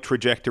the right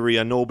trajectory,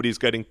 and nobody's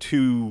getting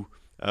too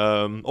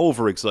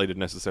overexcited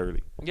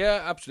necessarily.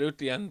 Yeah,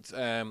 absolutely. And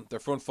their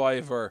front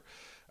five are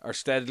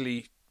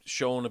steadily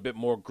showing a bit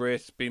more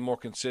grit, being more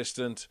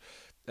consistent.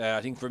 I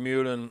think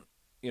Vermeulen,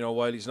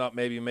 while he's not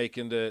maybe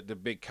making the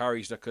big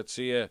carries that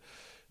Coetzee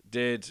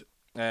did,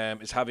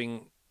 is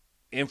having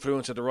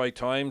influence at the right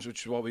times,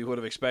 which is what we would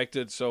have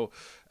expected. So,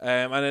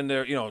 and then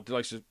there, the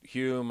likes of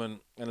Hume and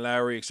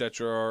Lowry,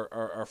 etc.,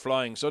 are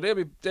flying. So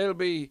they'll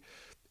be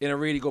in a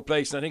really good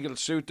place, and I think it'll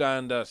suit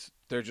Dan that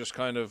they're just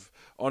kind of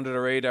under the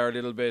radar a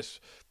little bit.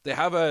 They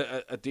have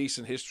a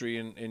decent history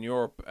in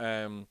Europe,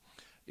 and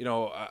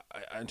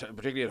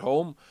particularly at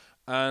home.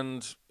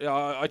 And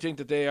I think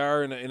that they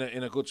are in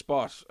a good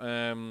spot.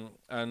 And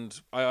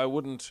I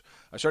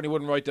certainly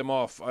wouldn't write them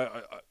off.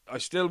 I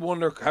still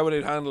wonder how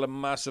they'd handle a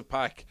massive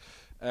pack,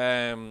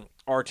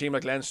 or a team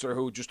like Leinster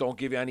who just don't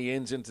give you any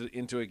ins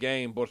into a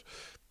game. But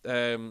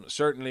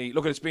certainly,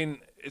 look, it's been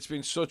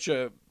such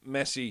a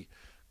messy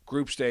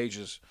group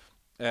stages.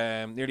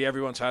 Nearly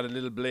everyone's had a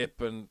little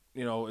blip, and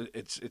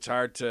it's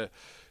hard to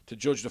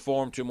judge the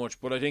form too much.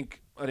 But I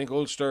think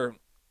Ulster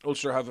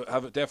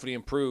have definitely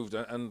improved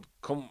and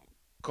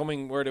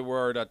coming where they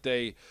were that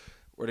day,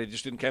 where they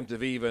just didn't come to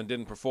Viva and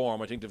didn't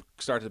perform. I think they've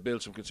started to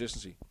build some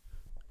consistency.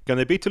 Can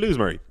they beat Toulouse,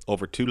 Murray,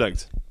 over 2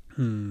 legs?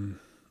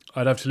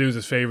 I'd have Toulouse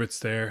as favourites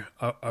there.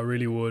 I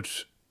really would.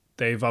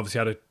 They've obviously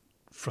had a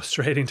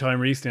frustrating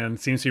time recently, and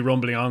it seems to be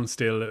rumbling on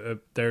still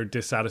their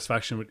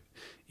dissatisfaction with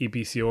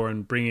EPCR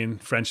and bringing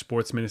French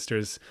sports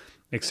ministers,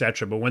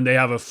 etc. But when they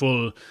have a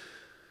full,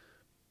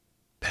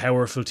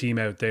 powerful team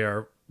out, they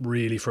are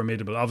really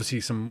formidable.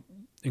 Obviously, some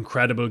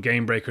incredible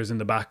game breakers in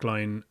the back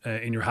line,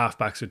 in your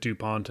halfbacks with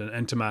Dupont and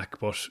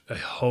Entamac, but a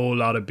whole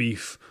lot of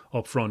beef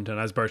up front. And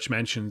as Birch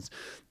mentions,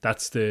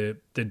 that's the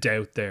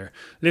doubt there.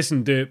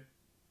 Listen, the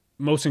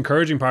most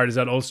encouraging part is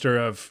that Ulster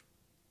have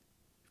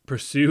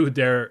pursued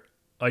their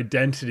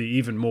identity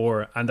even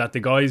more, and that the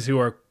guys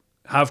who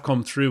have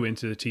come through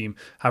into the team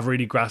have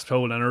really grasped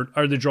hold and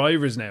are the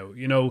drivers now.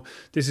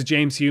 This is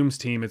James Hume's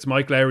team, it's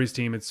Mike Lowry's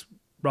team, it's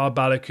Rob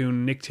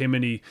Balakoon, Nick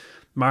Timoney,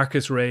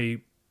 Marcus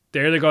Ray.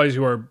 They're the guys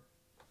who are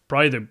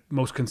probably the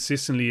most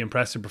consistently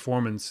impressive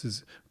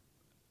performances,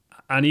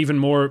 and even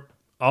more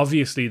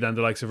obviously than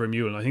the likes of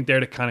Vermeulen. I think they're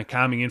the kind of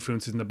calming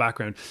influences in the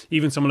background.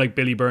 Even someone like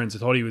Billy Burns, I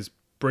thought he was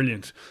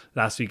brilliant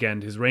last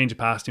weekend. His range of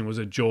passing was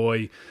a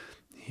joy.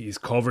 He's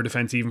cover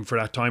defence even for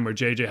that time where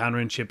JJ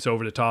Hanrahan chips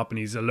over the top, and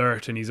he's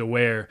alert and he's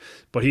aware,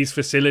 but he's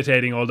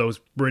facilitating all those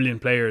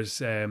brilliant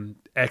players,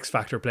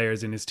 X-factor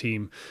players in his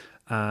team,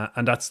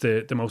 and that's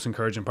the most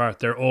encouraging part.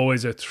 They're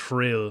always a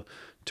thrill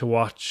to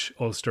watch,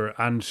 Ulster,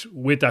 and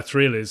with that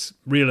thrill is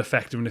real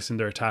effectiveness in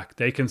their attack.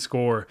 They can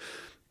score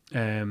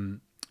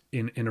in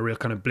a real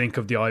kind of blink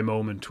of the eye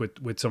moment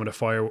with some of the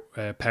fire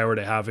power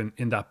they have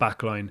in that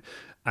back line.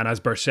 And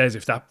as Birch says,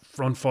 if that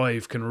front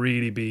five can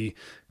really be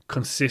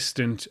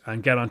consistent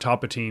and get on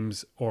top of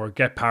teams or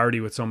get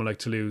parity with someone like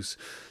Toulouse,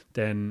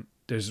 then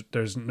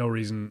there's no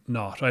reason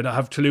not. I'd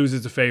have Toulouse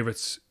as the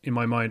favourites in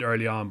my mind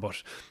early on,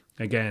 but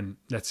again,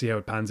 let's see how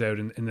it pans out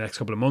in the next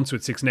couple of months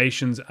with Six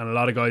Nations and a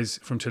lot of guys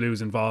from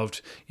Toulouse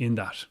involved in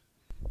that.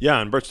 Yeah,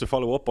 and Birch, to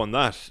follow up on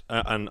that,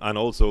 and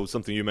also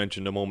something you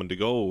mentioned a moment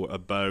ago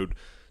about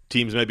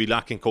teams maybe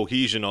lacking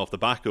cohesion off the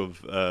back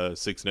of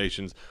Six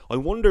Nations. I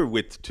wonder,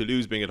 with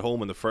Toulouse being at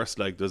home in the first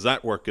leg, does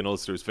that work in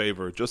Ulster's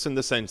favour? Just in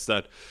the sense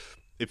that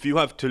if you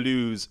have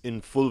Toulouse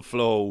in full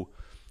flow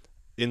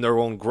in their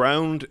own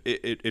ground,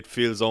 it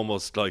feels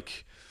almost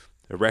like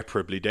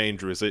irreparably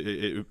dangerous.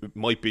 It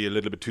might be a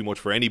little bit too much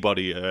for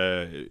anybody,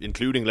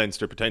 including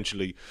Leinster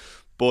potentially.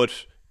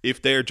 But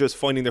if they're just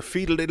finding their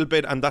feet a little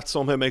bit, and that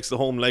somehow makes the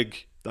home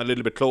leg that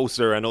little bit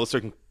closer, and Ulster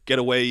can get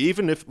away,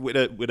 even if with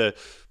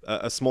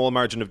a small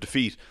margin of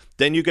defeat,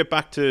 then you get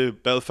back to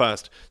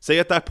Belfast. Say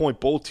at that point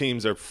both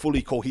teams are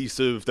fully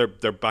cohesive,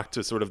 they're back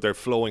to sort of their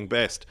flowing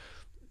best.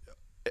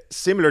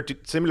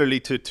 Similarly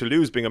to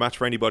Toulouse being a match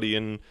for anybody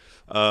in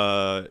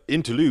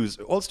Toulouse,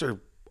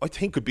 Ulster I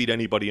think could beat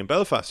anybody in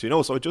Belfast,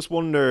 so I just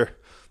wonder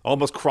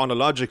almost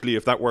chronologically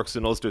if that works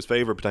in Ulster's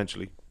favour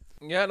potentially.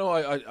 Yeah, no,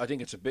 I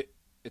think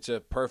it's a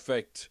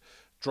perfect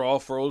draw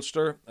for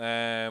Ulster.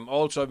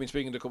 Also, I've been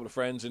speaking to a couple of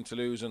friends in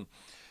Toulouse, and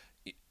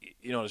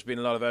there's been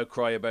a lot of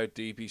outcry about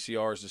the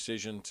EPCR's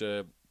decision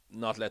to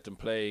not let them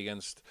play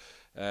against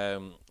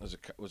was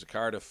it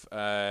Cardiff,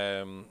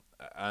 and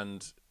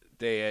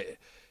they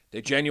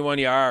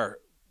genuinely are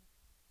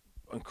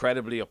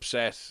incredibly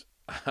upset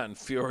and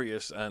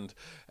furious, and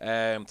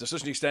to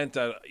such an extent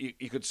that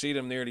you could see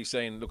them nearly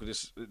saying, "Look,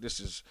 this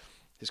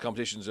is this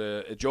competition's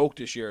a joke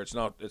this year. It's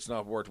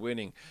not worth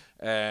winning,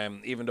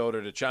 even though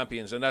they're the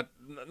champions. And that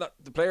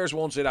the players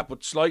won't say that,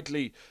 but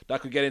slightly that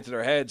could get into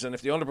their heads. And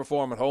if they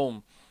underperform at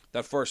home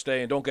that first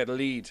day and don't get a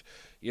lead,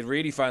 you'd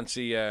really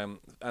fancy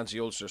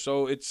Ulster.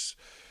 So it's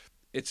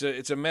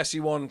a messy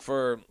one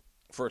for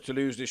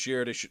Toulouse this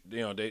year.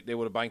 They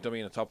would have banked on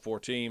being a top 4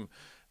 team,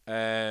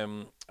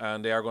 and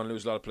they are going to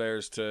lose a lot of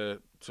players to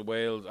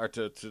Wales or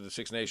to the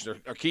Six Nations,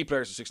 or key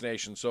players to Six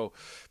Nations. So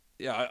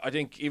yeah, I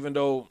think even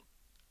though,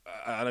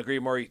 and I agree,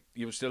 Murray,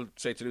 you would still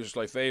say Toulouse are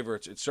slight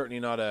favourites. It's certainly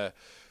not a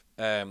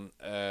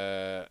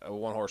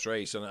one-horse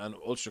race, and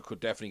Ulster could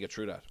definitely get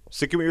through that.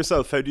 Sticking with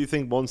yourself, how do you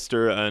think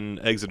Munster and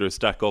Exeter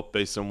stack up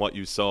based on what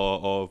you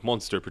saw of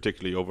Munster,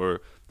 particularly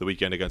over the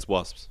weekend against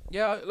Wasps?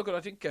 Yeah, look,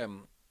 I think it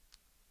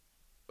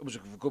was a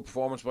good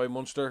performance by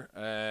Munster.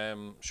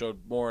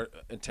 Showed more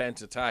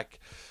intense attack,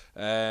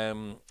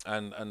 and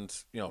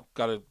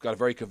got a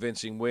very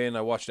convincing win.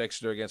 I watched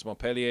Exeter against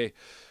Montpellier.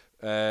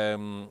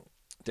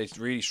 They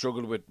really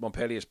struggled with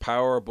Montpellier's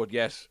power, but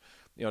yet,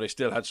 they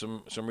still had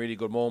some really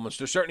good moments.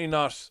 They're certainly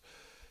not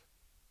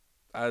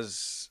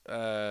as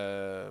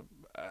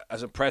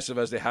impressive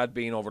as they had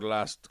been over the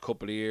last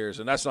couple of years,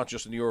 and that's not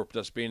just in Europe.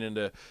 That's been in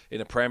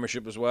the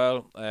Premiership as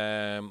well.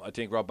 I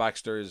think Rob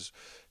Baxter is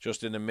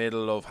just in the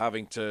middle of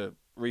having to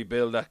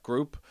rebuild that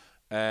group.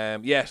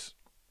 Yes,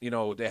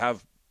 they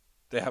have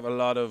a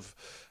lot of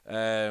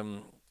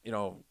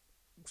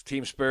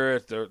team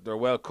spirit. They're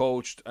well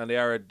coached, and they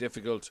are a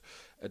difficult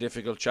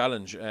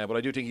challenge. But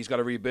I do think he's got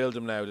to rebuild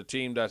them now. The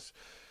team that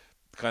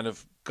kind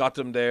of got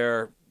them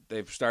there,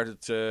 they've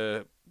started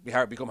to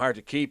become hard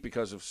to keep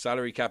because of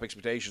salary cap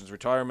expectations,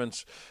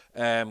 retirements,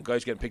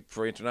 guys getting picked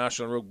for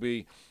international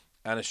rugby,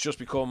 and it's just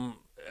become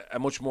a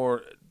much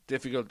more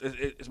difficult.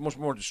 It's much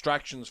more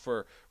distractions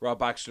for Rob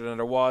Baxter than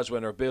there was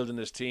when they're building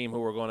this team who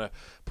were going to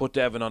put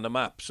Devon on the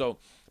map. So,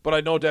 but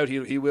I no doubt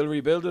he will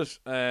rebuild it.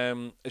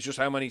 It's just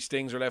how many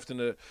stings are left in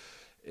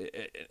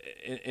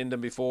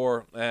them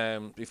before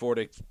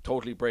they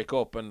totally break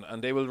up,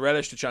 and they will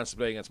relish the chance to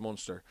play against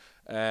Munster,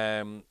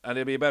 and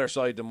they'll be a better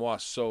side than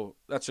Wasps. So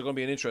that's going to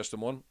be an interesting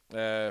one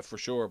for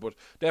sure. But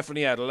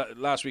definitely, the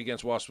last week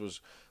against Wasps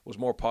was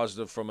more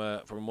positive from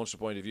a Munster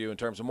point of view in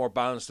terms of more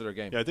balance to their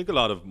game. Yeah, I think a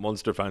lot of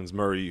Munster fans,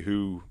 Murray,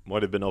 who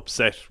might have been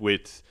upset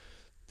with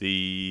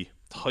the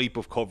type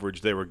of coverage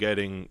they were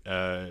getting,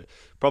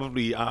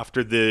 probably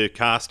after the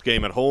Cast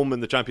game at home in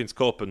the Champions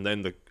Cup, and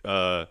then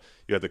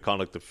you had the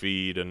Connacht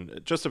defeat,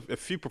 and just a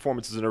few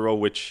performances in a row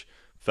which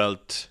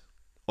felt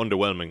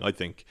underwhelming. I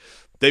think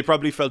they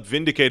probably felt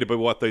vindicated by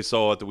what they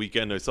saw at the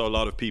weekend. I saw a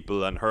lot of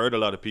people and heard a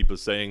lot of people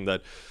saying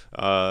that,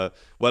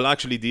 well,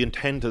 actually the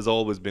intent has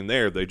always been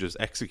there. They just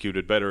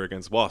executed better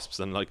against Wasps.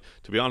 And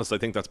to be honest, I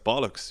think that's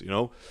bollocks,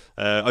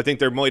 I think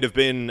there might have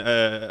been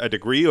a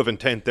degree of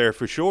intent there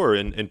for sure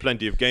in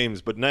plenty of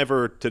games, but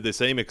never to the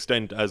same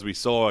extent as we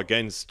saw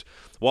against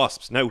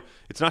Wasps. Now,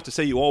 it's not to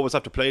say you always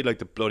have to play like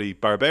the bloody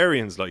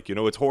barbarians,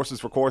 it's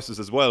horses for courses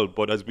as well.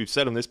 But as we've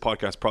said on this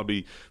podcast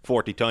probably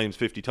 40 times,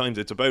 50 times,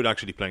 it's about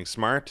actually playing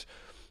smart.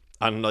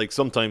 And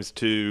sometimes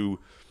to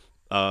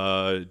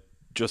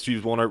just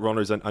use one-out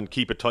runners and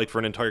keep it tight for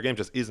an entire game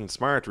just isn't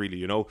smart,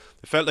 really. It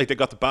felt like they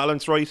got the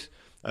balance right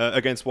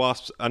against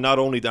Wasps, and not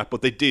only that,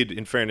 but they did,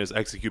 in fairness,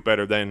 execute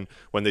better than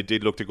when they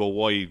did look to go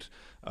wide.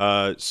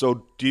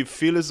 So do you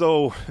feel as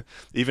though,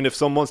 even if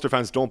some Munster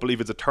fans don't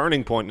believe it's a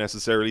turning point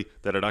necessarily,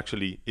 that it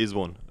actually is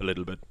one a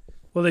little bit?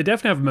 Well, they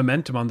definitely have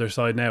momentum on their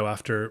side now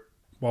after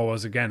what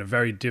was, again, a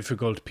very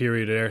difficult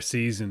period of their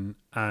season,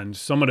 and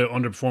some of the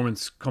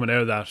underperformance coming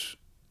out of that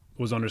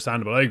was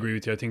understandable. I agree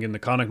with you. I think in the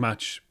Connacht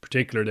match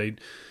particularly,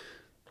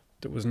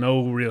 there was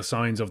no real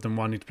signs of them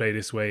wanting to play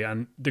this way,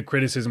 and the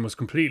criticism was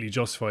completely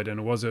justified, and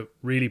it was a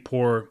really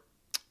poor,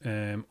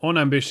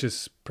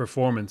 unambitious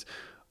performance.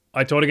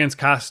 I thought against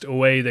Cast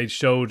away they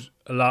showed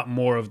a lot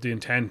more of the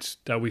intent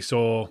that we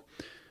saw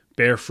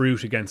bear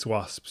fruit against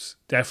Wasps.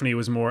 Definitely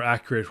was more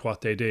accurate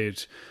what they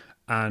did,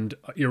 and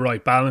you're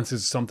right, balance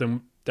is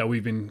something that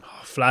we've been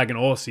flagging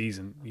all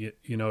season.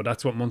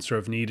 That's what Munster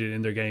have needed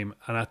in their game,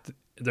 and at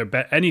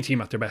any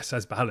team at their best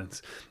has balance,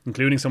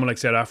 including someone like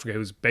South Africa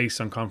who's based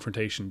on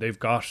confrontation. They've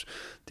got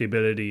the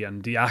ability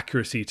and the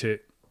accuracy to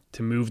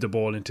move the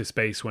ball into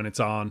space when it's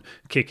on,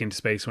 kick into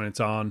space when it's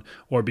on,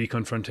 or be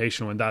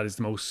confrontational when that is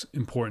the most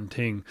important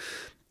thing.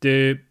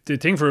 The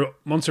thing for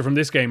Munster from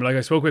this game,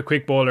 I spoke with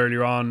quick ball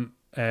earlier on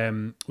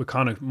with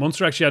Connacht,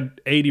 Munster actually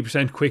had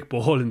 80% quick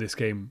ball in this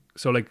game.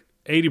 So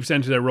 80%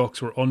 of their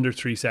rucks were under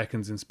 3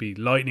 seconds in speed,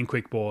 lightning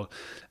quick ball,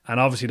 and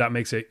obviously that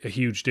makes a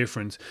huge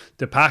difference.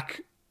 The pack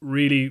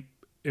really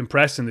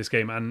impressed in this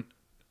game, and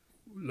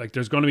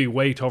there's going to be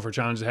way tougher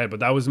challenges ahead,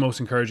 but that was the most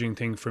encouraging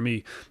thing for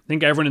me. I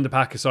think everyone in the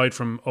pack aside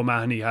from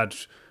O'Mahony had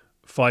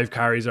 5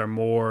 carries or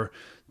more.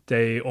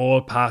 They all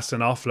passed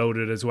and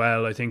offloaded as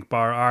well. I think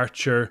bar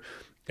Archer,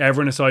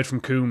 everyone aside from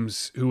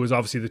Coombs, who was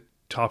obviously the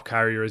top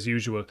carrier as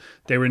usual,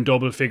 they were in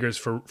double figures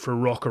for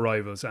ruck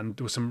arrivals, and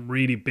there was some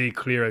really big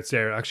clear outs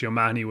there. Actually,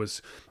 O'Mahony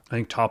was, I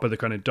think, top of the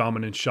kind of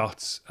dominant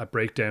shots at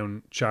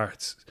breakdown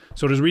charts.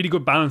 So there's really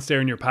good balance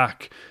there in your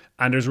pack.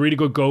 and there's really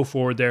good go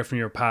forward there from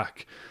your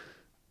pack.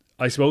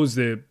 I suppose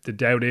the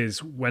doubt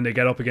is when they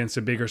get up against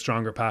a bigger,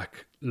 stronger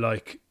pack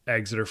like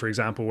Exeter, for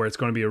example, where it's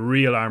going to be a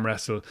real arm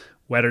wrestle,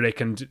 whether they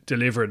can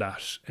deliver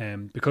that.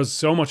 Because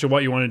so much of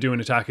what you want to do in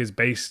attack is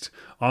based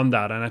on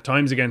that. And at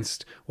times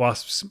against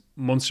Wasps,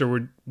 Munster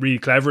were really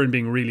clever in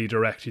being really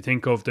direct. You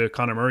think of the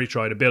Conor Murray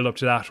try to build up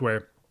to that,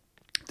 where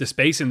the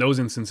space in those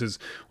instances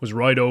was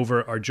right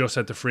over or just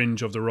at the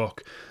fringe of the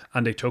ruck,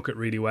 and they took it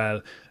really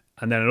well.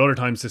 And then at other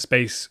times the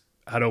space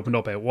had opened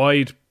up out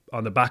wide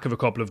on the back of a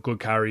couple of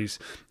good carries,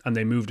 and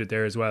they moved it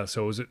there as well.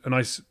 So it was a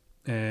nice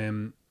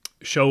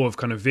show of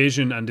kind of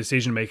vision and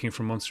decision making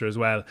from Munster as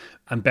well,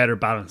 and better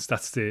balance.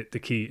 That's the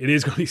key. It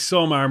is going to be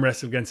some arm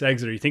wrestle against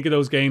Exeter. You think of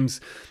those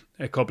games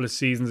a couple of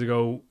seasons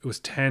ago, it was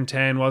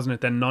 10-10, wasn't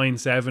it? Then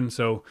 9-7.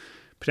 So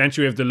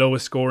potentially we have the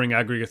lowest scoring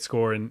aggregate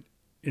score in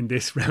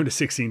this round of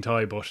 16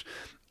 tie, but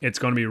it's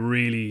going to be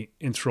really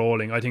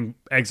enthralling. I think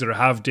Exeter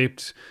have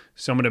dipped.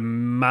 Some of the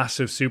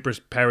massive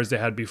superpowers they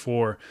had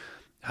before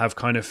have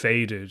kind of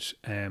faded,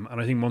 and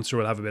I think Munster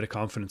will have a bit of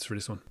confidence for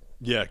this one.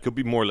 Yeah, it could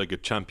be more like a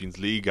Champions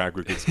League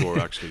aggregate score,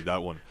 actually,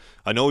 that one.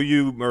 I know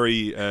you,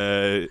 Murray,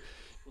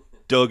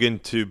 dug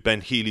into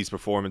Ben Healy's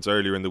performance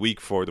earlier in the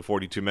week for the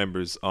 42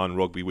 members on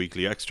Rugby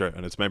Weekly Extra,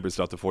 and it's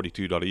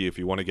members.the42.ie. If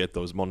you want to get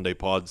those Monday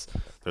pods,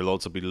 there'll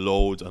also be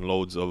loads and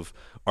loads of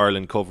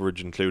Ireland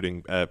coverage,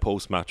 including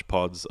post-match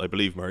pods, I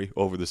believe, Murray,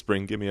 over the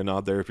spring. Give me a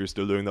nod there if you're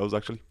still doing those,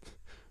 actually.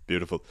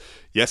 Beautiful.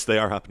 Yes, they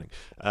are happening.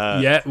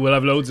 Yeah, we'll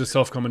have loads of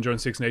stuff coming during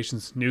Six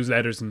Nations,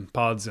 newsletters and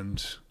pods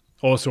and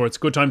all sorts.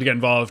 Good time to get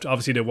involved.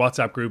 Obviously the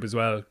WhatsApp group as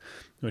well,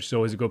 which is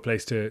always a good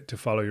place to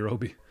follow your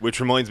rugby. Which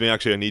reminds me,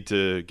 actually, I need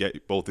to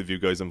get both of you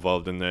guys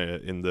involved in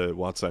the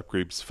WhatsApp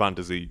group's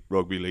Fantasy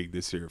Rugby League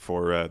this year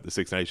for the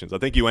Six Nations. I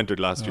think you entered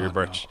last year,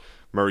 Birch. No.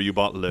 Murray, you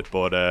bottled it,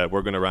 but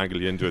we're going to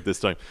wrangle you into it this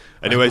time.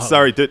 Anyway,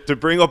 sorry, to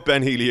bring up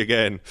Ben Healy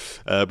again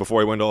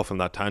before I went off on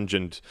that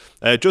tangent,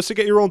 just to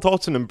get your own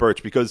thoughts on him,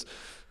 Birch, because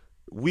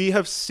we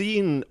have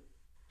seen,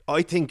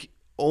 I think,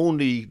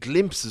 only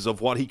glimpses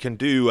of what he can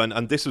do,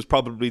 and this was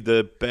probably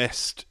the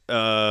best,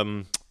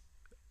 the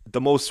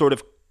most sort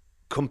of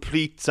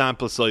complete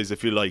sample size,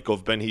 if you like,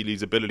 of Ben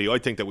Healy's ability, I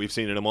think, that we've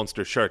seen in a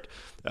Munster shirt.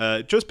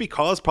 Just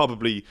because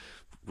probably,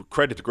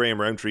 credit to Graham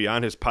Rowntree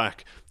and his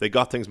pack, they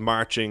got things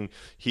marching.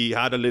 He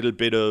had a little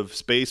bit of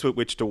space with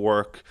which to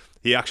work.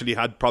 He actually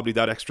had probably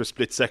that extra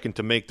split second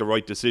to make the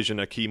right decision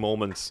at key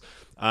moments.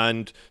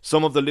 And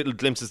some of the little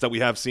glimpses that we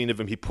have seen of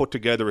him, he put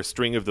together a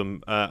string of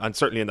them, and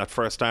certainly in that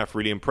first half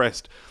really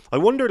impressed. I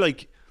wonder,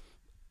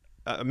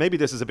 maybe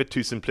this is a bit too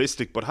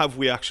simplistic, but have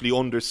we actually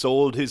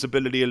undersold his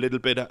ability a little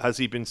bit? Has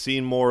he been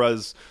seen more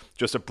as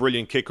just a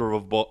brilliant kicker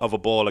of a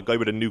ball, a guy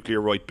with a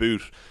nuclear right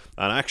boot?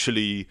 And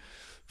actually,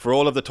 for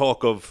all of the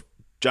talk of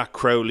Jack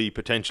Crowley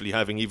potentially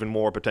having even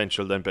more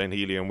potential than Ben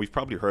Healy, and we've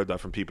probably heard that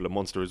from people at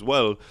Munster as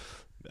well,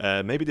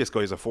 maybe this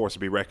guy's a force to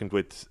be reckoned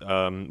with,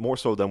 more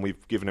so than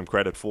we've given him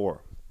credit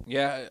for.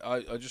 Yeah,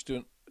 I just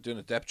doing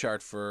a depth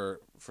chart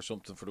for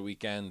something for the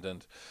weekend,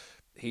 and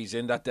he's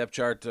in that depth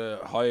chart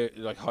high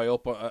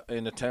up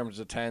in the terms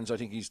of tens. I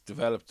think he's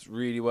developed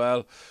really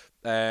well,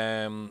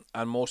 and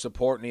most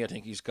importantly, I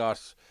think he's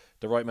got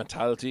the right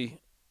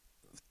mentality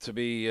to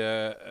be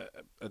a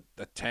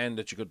 10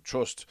 that you could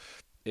trust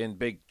in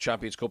big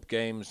Champions Cup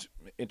games,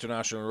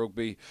 international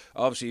rugby.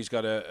 Obviously, he's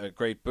got a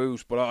great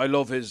boot, but I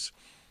love his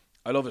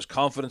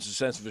confidence, his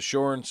sense of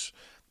assurance,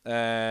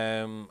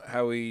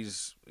 how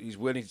he's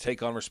willing to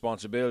take on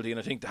responsibility, and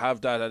I think to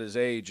have that at his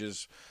age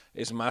is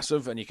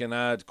massive. And you can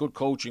add good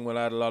coaching, will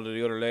add a lot of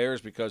the other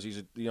layers, because he's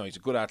a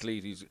good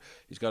athlete.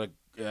 He's got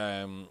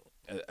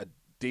a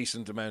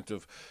decent amount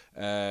of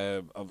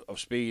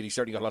speed. He's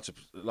certainly got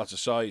lots of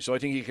size. So I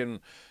think he can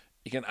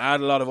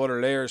add a lot of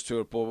other layers to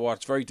it. But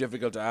what's very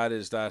difficult to add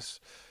is that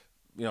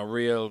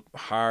real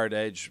hard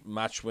edge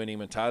match winning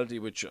mentality,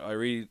 which I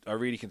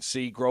really can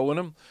see growing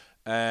him.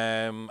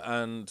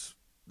 And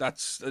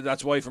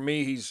that's why for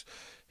me he's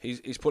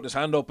putting his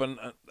hand up,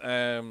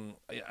 and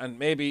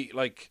maybe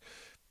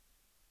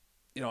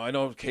I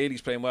know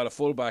Katie's playing well at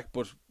fullback,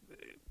 but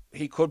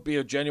he could be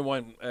a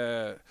genuine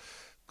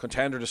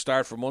contender to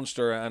start for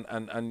Munster,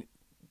 and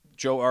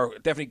Joe, or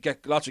definitely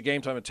get lots of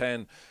game time at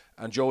 10,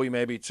 and Joey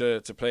maybe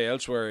to play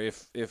elsewhere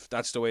if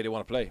that's the way they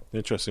want to play.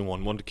 Interesting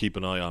one to keep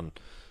an eye on.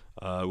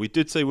 We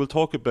did say we'll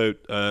talk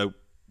about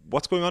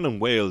what's going on in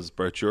Wales,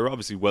 Bert. You're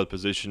obviously well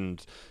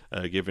positioned,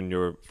 given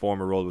your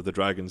former role with the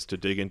Dragons, to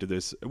dig into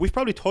this. We've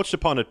probably touched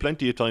upon it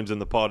plenty of times in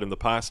the pod in the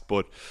past,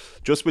 but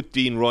just with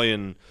Dean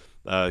Ryan,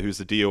 who's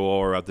the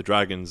DOR at the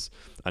Dragons,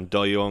 and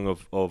Di Young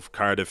of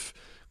Cardiff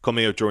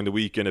coming out during the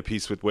week in a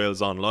piece with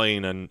Wales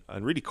Online and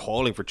really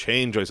calling for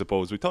change, I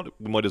suppose, we thought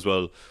we might as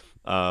well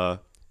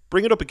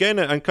bring it up again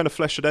and kind of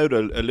flesh it out a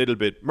little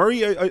bit. Murray,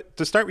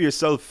 to start with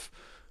yourself,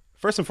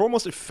 first and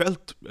foremost, it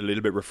felt a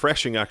little bit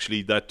refreshing,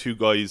 actually, that two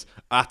guys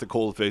at the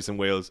coalface in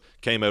Wales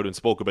came out and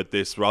spoke about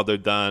this, rather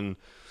than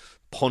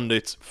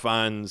pundits,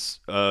 fans,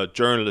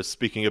 journalists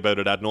speaking about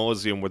it ad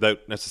nauseum without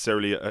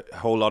necessarily a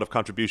whole lot of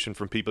contribution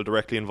from people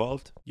directly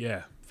involved.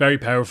 Yeah, very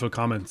powerful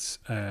comments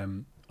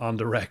on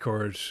the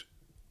record.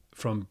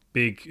 from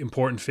big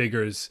important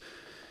figures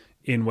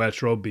in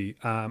Welsh rugby.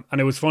 And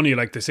it was funny,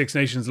 like the Six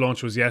Nations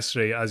launch was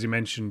yesterday, as you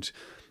mentioned,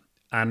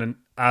 and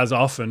as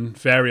often,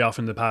 very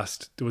often in the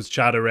past, there was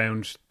chat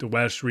around the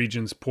Welsh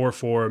region's poor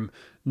form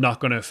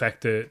not going to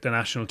affect the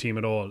national team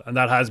at all. And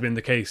that has been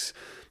the case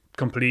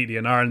completely.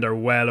 And Ireland are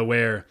well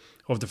aware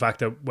of the fact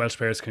that Welsh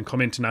players can come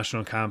into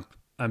national camp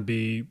and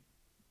be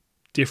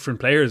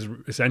different players,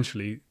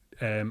 essentially,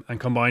 and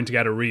combine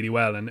together really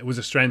well. And it was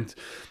a strength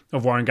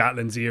of Warren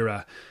Gatland's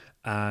era.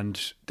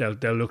 And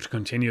they'll look to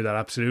continue that,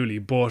 absolutely.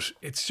 But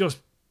it's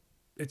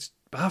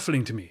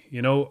baffling to me.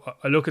 You know,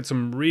 I look at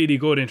some really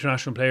good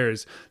international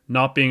players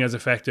not being as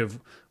effective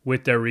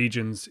with their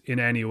regions in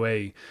any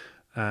way.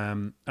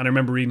 And I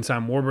remember reading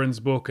Sam Warburn's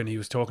book, and he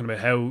was talking about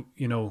how,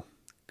 you know,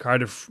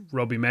 Cardiff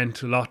rugby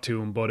meant a lot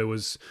to him, but it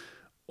was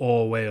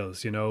all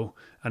Wales, you know.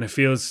 And it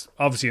feels,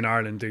 obviously in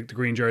Ireland, the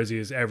green jersey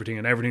is everything,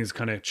 and everything is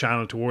kind of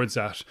channeled towards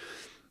that.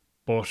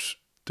 But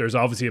there's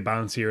obviously a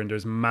balance here, and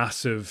there's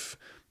massive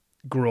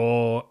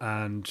graw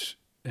and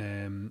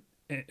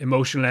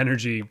emotional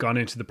energy gone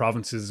into the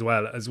provinces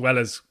as well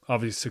as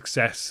obvious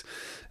success,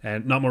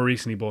 and not more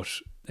recently, but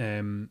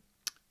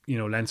you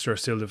know, Leinster are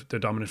still the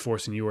dominant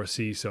force in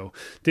URC. So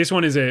this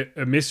one is a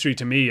mystery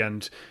to me,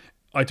 and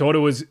I thought it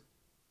was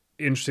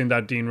interesting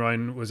that Dean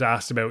Ryan was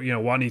asked about, you know,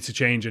 what needs to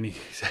change, and he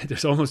said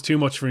there's almost too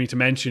much for me to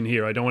mention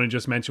here. I don't want to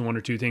just mention one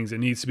or two things. It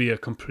needs to be a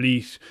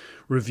complete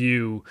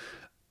review,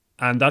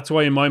 and that's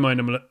why in my mind,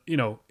 I'm, you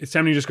know, it's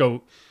tempting to just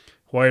go,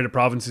 why are the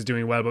provinces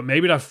doing well? But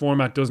maybe that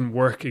format doesn't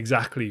work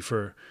exactly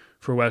for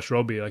Welsh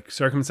rugby. Like,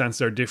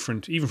 circumstances are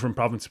different, even from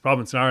province to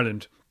province in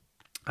Ireland.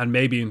 And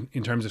maybe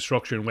in terms of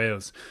structure in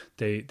Wales,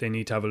 they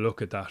need to have a look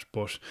at that.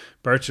 But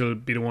Birch will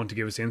be the one to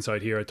give us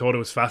insight here. I thought it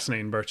was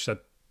fascinating, Birch,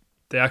 that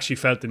they actually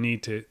felt the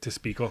need to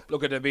speak up.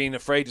 Look, at them being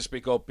afraid to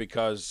speak up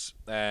because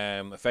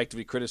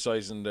effectively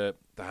criticising the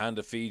hand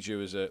that feeds you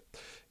is a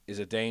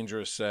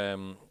dangerous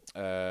thing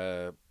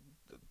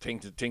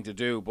to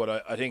do.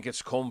 But I think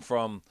it's come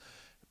from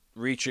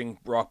reaching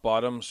rock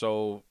bottom.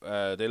 So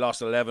they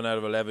lost 11 out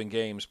of 11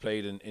 games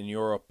played in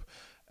Europe,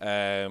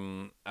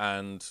 and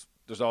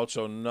there's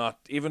also not,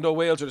 even though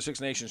Wales are the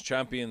Six Nations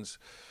champions,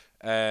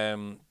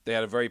 they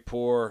had a very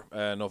poor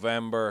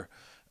November.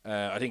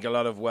 I think a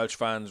lot of Welsh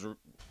fans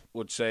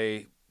would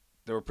say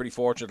they were pretty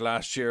fortunate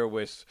last year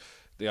with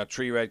they had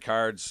 3 red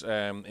cards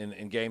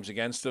in games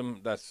against them.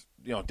 That,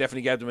 you know,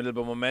 definitely gave them a little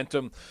bit of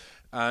momentum,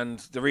 and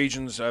the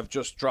regions have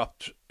just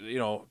dropped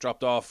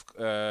off.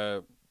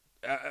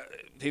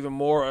 Even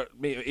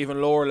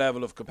lower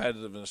level of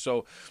competitiveness.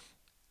 So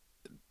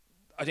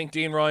I think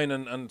Dean Ryan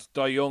and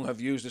Dai Young have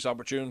used this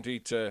opportunity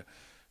to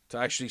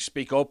actually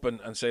speak up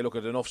and say, look,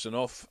 enough's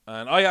enough.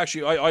 And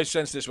I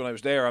sensed this when I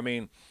was there. I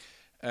mean,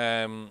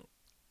 the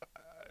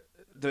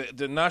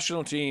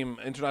national team,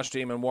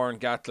 international team, and Warren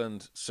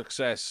Gatland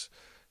success,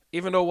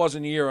 even though it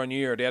wasn't year on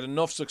year, they had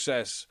enough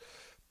success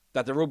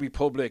that the rugby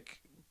public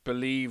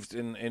believed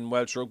in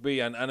Welsh rugby.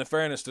 And in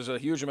fairness, there's a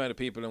huge amount of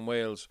people in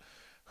Wales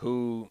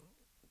who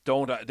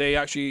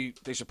they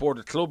support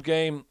the club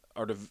game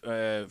or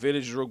the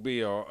village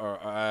rugby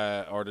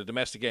or the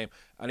domestic game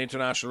and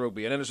international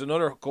rugby. And then there's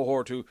another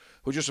cohort who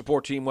just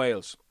support Team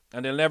Wales,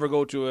 and they'll never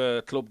go to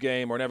a club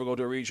game or never go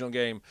to a regional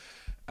game.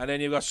 And then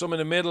you've got some in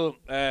the middle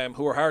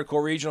who are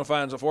hardcore regional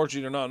fans.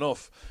 Unfortunately, they're not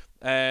enough,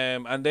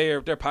 and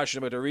they're passionate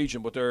about their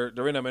region, but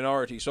they're in a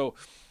minority. So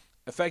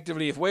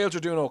effectively, if Wales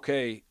are doing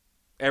okay,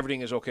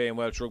 everything is okay in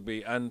Welsh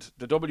rugby, and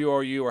the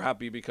WRU are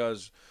happy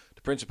because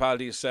the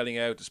Principality is selling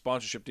out, the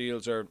sponsorship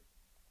deals are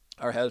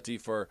healthy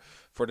for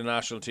the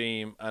national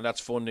team, and that's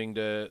funding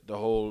the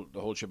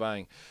whole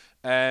shebang.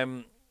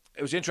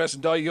 It was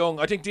interesting. Dai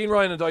Young, I think Dean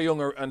Ryan and Dai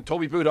Young and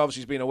Toby Booth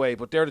obviously has been away,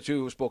 but they're the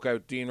two who spoke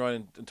out. Dean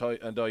Ryan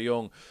and Dai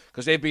Young,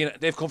 because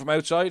they've come from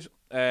outside.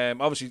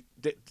 Obviously,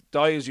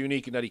 Dai is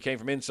unique in that he came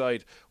from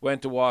inside,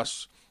 went to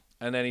Wasps,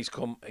 and then he's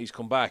come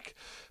back.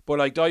 But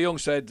like Dai Young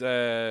said,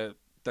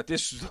 that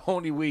this is the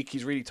only week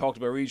he's really talked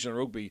about regional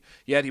rugby,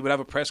 yet he would have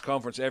a press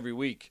conference every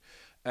week.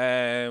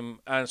 And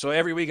so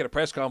every week at a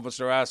press conference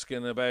they're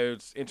asking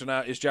about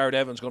is Jared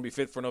Evans going to be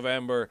fit for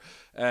November,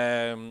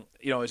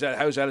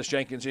 how's Ellis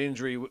Jenkins'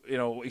 injury,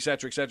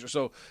 etc.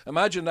 So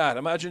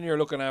imagine you're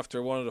looking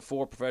after one of the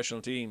 4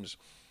 professional teams,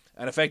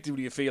 and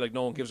effectively you feel like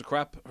no one gives a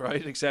crap,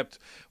 right, except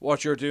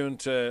what you're doing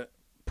to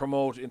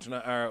promote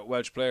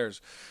Welsh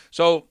players.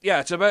 So yeah,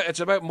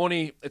 it's about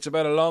money, it's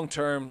about a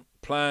long-term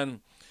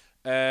plan.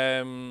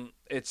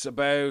 It's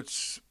about,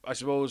 I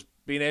suppose,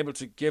 being able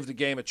to give the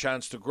game a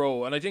chance to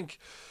grow. And I think,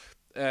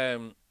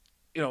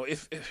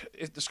 if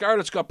the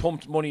Scarlets got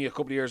pumped money a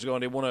couple of years ago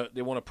and they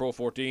won a Pro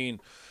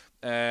 14,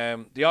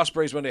 the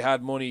Ospreys, when they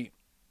had money,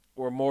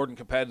 were more than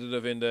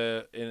competitive in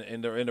the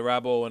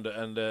Rabo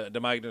and the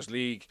Magnus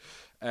League.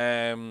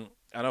 And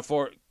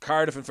for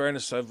Cardiff, in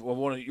fairness, have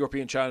won a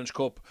European Challenge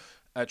Cup.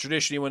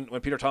 Traditionally, when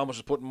Peter Thomas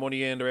was putting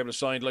money in, they were able to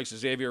sign the likes of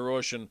Xavier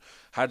Rush and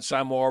had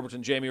Sam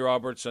Warburton, Jamie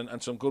Roberts,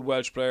 and some good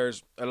Welsh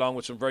players, along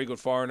with some very good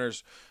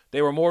foreigners.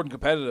 They were more than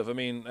competitive. I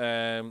mean,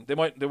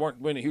 they weren't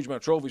winning a huge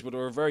amount of trophies, but they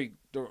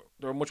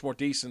were much more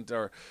decent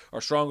or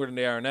stronger than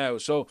they are now.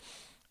 So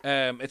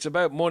It's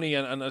about money,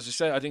 and as I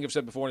said, I think I've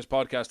said before in this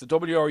podcast, the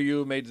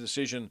WRU made the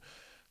decision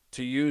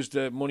to use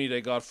the money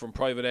they got from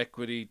private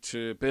equity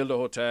to build a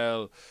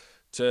hotel,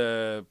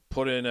 to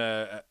put in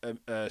a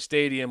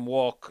stadium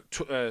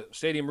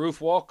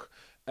roof walk.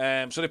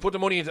 So they put the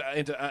money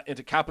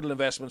into capital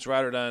investments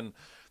rather than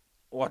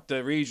what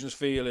the regions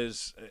feel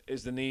is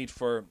the need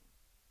for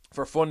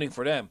funding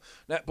for them.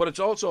 Now, but it's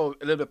also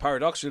a little bit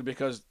paradoxical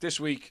because this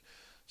week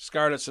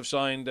Scarlets have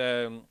signed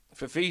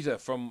Fafita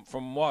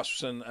from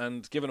Wasps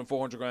and given him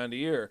 400 grand a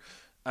year.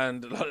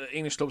 And a lot of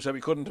English clubs said we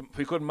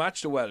couldn't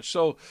match the Welsh.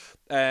 So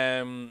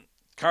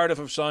Cardiff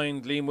have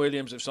signed Liam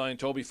Williams, have signed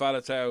Toby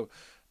Faletau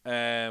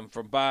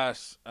from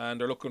Bath, and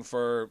they're looking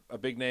for a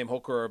big name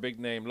hooker or a big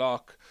name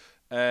lock.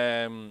 We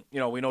know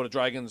the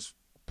Dragons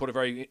put a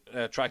very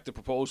attractive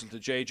proposal to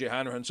JJ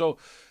Hanrahan. So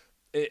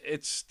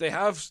they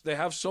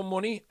have some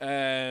money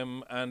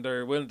and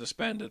they're willing to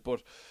spend it.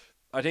 But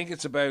I think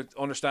it's about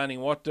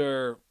understanding what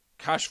their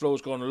cash flow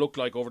is going to look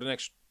like over the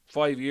next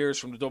 5 years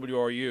from the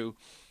WRU.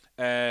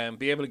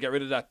 Be able to get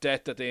rid of that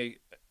debt that they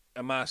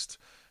amassed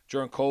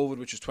during COVID,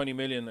 which is 20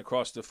 million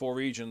across the 4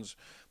 regions,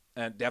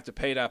 and they have to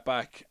pay that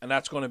back, and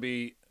that's going to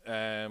be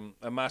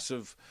a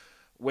massive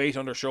weight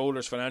on their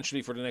shoulders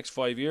financially for the next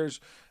 5 years.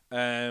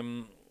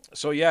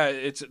 So yeah,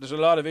 there's a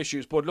lot of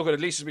issues, but look, at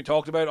least it's been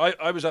talked about.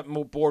 I was at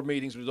board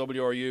meetings with the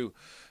WRU,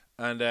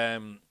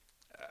 and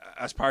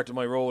as part of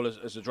my role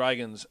as the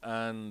Dragons,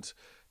 and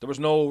there was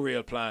no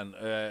real plan.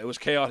 It was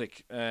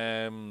chaotic.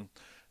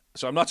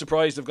 So I'm not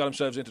surprised they've got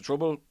themselves into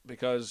trouble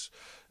because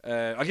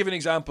I'll give you an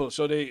example.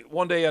 So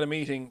one day at a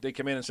meeting, they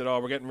came in and said,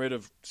 we're getting rid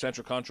of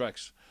central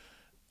contracts,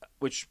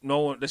 which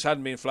this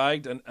hadn't been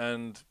flagged.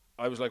 And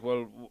I was like,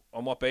 well,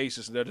 on what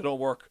basis? And they don't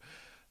work.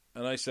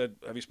 And I said,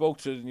 have you spoke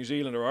to New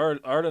Zealand or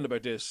Ireland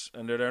about this?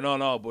 And they're there,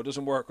 no, but it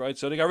doesn't work, right?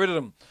 So they got rid of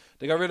them.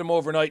 They got rid of them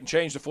overnight and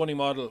changed the funding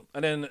model.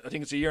 And then I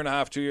think it's a year and a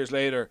half, 2 years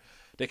later,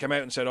 they came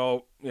out and said,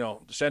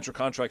 the central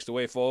contract's the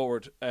way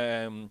forward.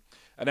 And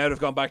now they've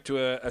gone back to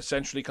a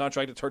centrally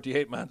contracted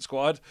 38-man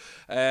squad.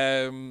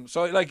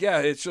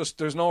 It's just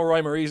there's no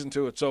rhyme or reason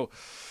to it. So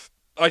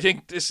I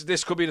think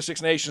this could be the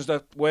Six Nations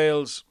that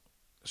Wales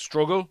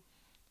struggle,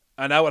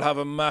 and that will have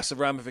a massive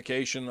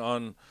ramification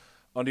on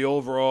the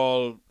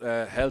overall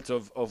health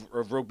of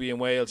rugby in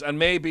Wales, and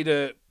maybe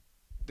the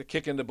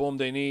kick in the bum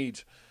they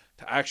need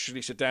to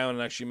actually sit down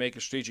and actually make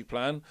a strategic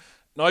plan.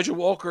 Nigel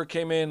Walker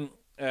came in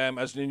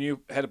as the new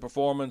head of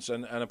performance,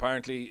 and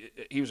apparently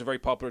he was a very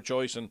popular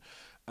choice.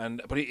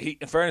 But he,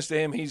 in fairness to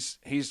him, his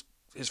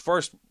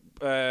first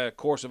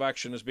course of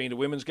action has been the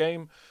women's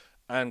game,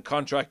 and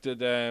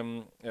contracted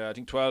I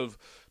think 12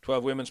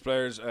 women's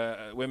players,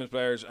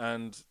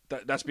 and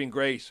that's been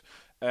great.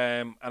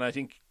 And I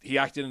think he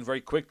acted in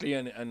very quickly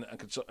and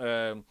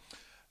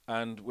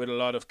with a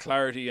lot of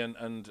clarity.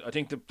 And I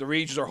think the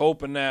regions are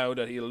hoping now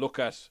that he'll look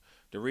at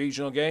the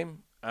regional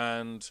game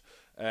and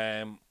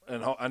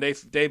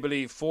they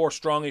believe 4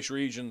 strongish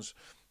regions.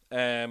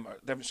 They're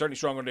certainly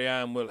stronger than they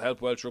are, will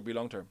help Welsh rugby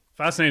long term.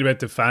 Fascinated about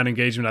the fan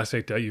engagement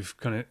aspect that you've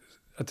kind of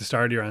at the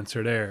start of your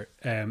answer there.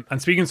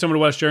 And speaking to some of the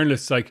Welsh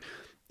journalists, like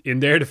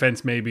in their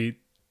defence, maybe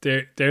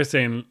they're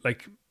saying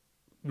like,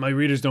 my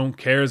readers don't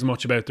care as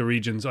much about the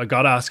regions. I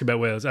got to ask about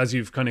Wales, as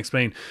you've kind of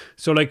explained.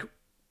 So like,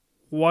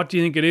 what do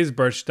you think it is,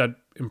 Birch, that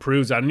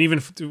improves that? And even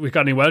if we've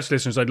got any Welsh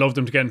listeners, I'd love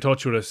them to get in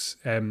touch with us,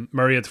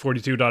 Murray at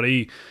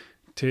 42.e,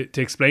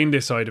 to explain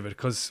this side of it,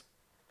 because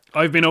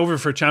I've been over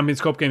for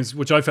Champions Cup games,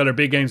 which I felt are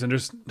big games, and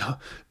there's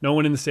no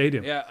one in the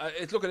stadium. Yeah,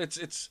 it's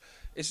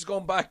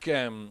going back.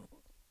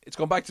 It's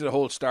gone back to the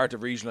whole start of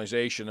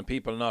regionalisation and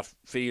people not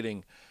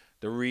feeling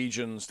the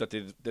regions that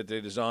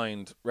they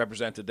designed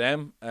represented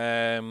them.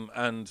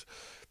 And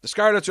the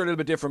Scarlets are a little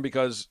bit different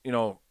because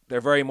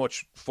they're very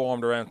much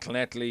formed around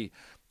Llanelli.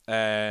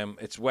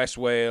 It's West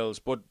Wales,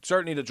 but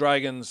certainly the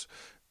Dragons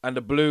and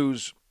the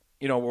Blues,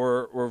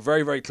 were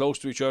very, very close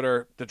to each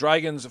other. The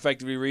Dragons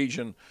effectively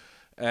region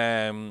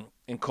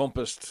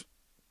encompassed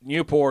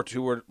Newport,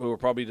 who were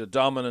probably the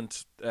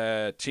dominant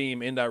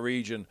team in that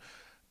region,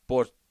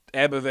 but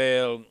Ebbw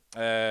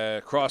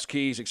Vale, Cross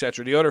Keys,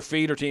 etc., the other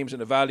feeder teams in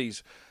the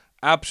valleys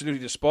absolutely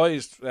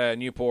despised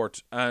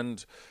Newport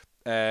and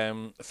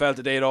felt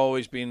that they'd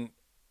always been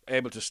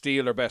able to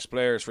steal their best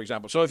players, for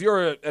example. So if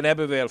you're an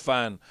Ebbw Vale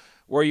fan,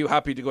 were you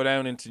happy to go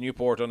down into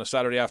Newport on a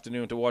Saturday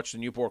afternoon to watch the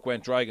Newport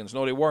Gwent Dragons?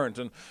 No, they weren't.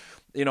 And,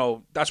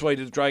 that's why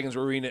the Dragons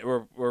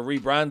were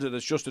rebranded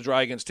as just the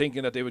Dragons,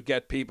 thinking that they would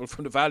get people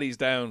from the valleys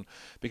down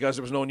because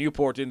there was no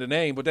Newport in the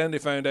name. But then they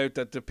found out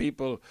that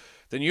the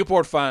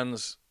Newport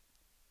fans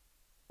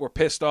were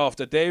pissed off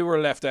that they were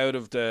left out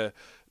of the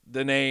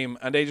name,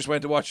 and they just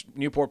went to watch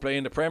Newport play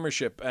in the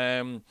Premiership.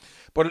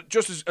 But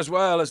just as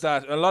well as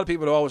that, a lot of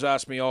people have always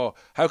asked me,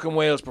 how can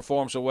Wales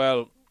perform so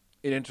well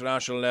in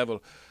international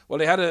level? Well,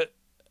 they had a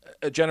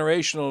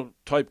generational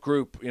type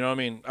group,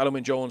 Alan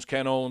Wynne-Jones,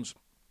 Ken Owens,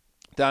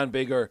 Dan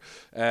Bigger,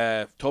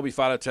 Toby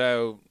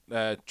Faletau,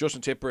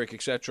 Justin Tipperick,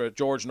 etc.,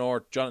 George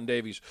North, Jonathan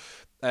Davies,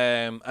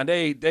 and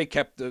they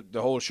kept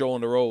the whole show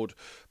on the road.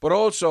 But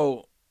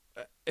also,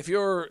 if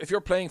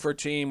you're playing for a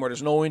team where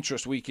there's no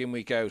interest week in,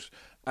 week out,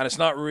 and it's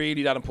not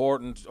really that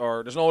important,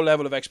 or there's no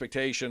level of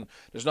expectation,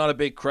 there's not a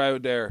big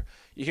crowd there,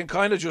 you can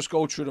kind of just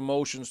go through the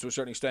motions to a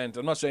certain extent.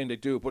 I'm not saying they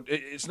do, but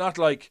it's not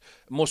like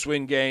a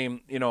must-win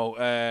game,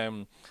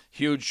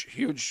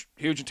 huge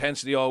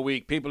intensity all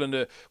week. People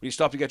when you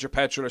stop to get your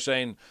petrol are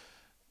saying,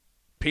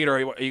 Peter,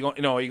 are you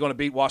going to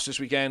beat Wasps this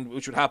weekend,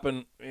 which would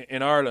happen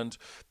in Ireland.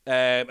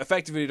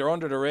 Effectively, they're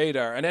under the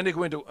radar, and then they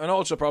go into, and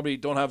also probably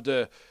don't have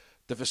the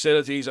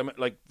facilities. I mean,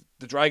 like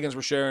the Dragons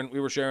we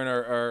were sharing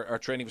our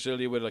training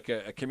facility with like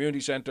a community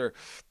centre,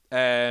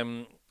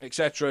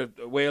 etc.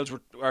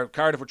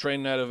 Cardiff were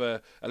training out of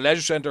a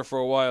leisure centre for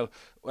a while,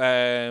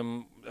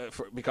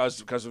 because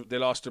they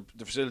lost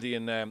the facility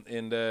in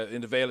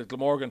the Vale at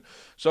Glamorgan.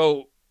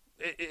 So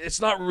it's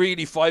not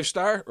really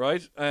 5-star,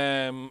 right?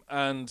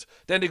 And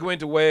then they go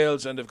into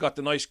Wales and they've got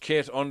the nice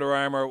kit, Under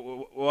Armour.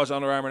 Was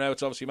Under Armour, now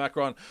it's obviously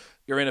Macron.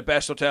 You're in a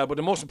best hotel, but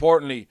most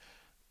importantly,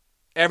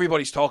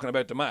 everybody's talking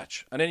about the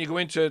match. And then you go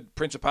into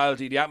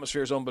Principality, the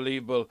atmosphere is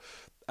unbelievable,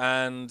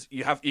 and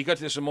you get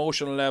to this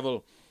emotional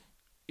level,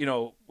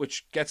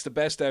 which gets the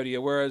best out of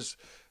you. Whereas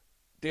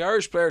the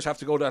Irish players have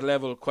to go to that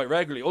level quite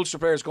regularly. Ulster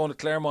players going to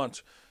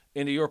Claremont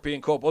in the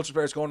European Cup, Ulster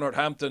players going to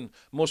Northampton,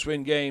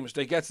 must-win games.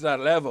 They get to that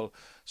level.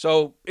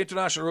 So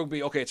international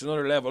rugby, okay, it's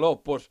another level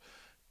up, but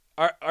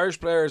Irish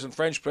players and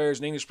French players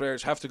and English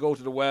players have to go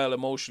to the well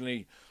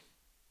emotionally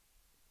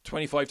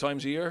 25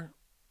 times a year.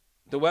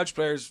 The Welsh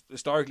players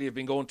historically have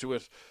been going to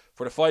it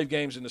for the 5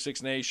 games in the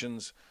Six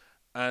Nations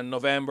and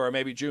November or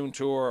maybe June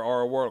tour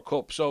or a World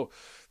Cup. So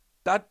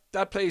that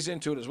plays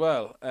into it as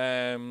well.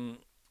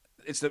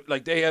 It's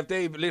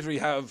they literally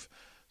have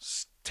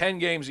 10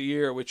 games a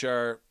year which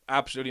are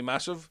absolutely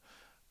massive,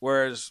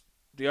 whereas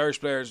the Irish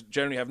players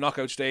generally have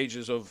knockout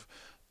stages of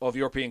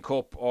European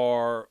Cup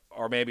or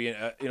maybe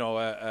a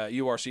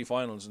URC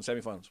finals and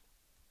semi-finals.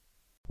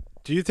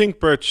 Do you think,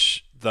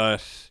 Birch,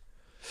 that,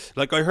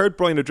 like, I heard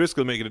Brian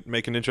O'Driscoll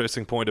make an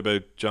interesting point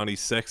about Johnny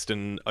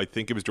Sexton? I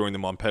think it was during the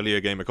Montpellier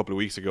game a couple of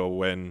weeks ago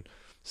when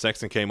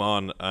Sexton came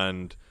on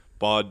and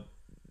Bod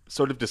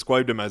sort of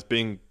described him as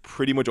being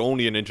pretty much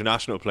only an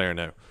international player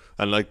now,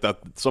 and like that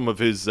some of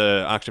his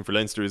action for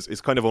Leinster is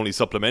kind of only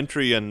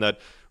supplementary, and that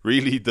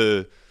really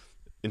the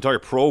entire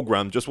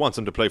programme just wants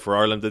him to play for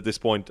Ireland at this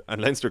point,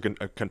 and Leinster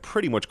can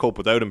pretty much cope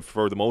without him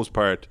for the most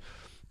part.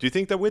 Do you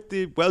think that with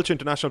the Welsh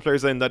international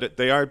players then that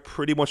they are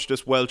pretty much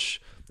just Welsh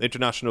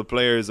international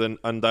players, and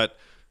that,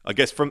 I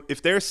guess,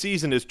 if their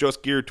season is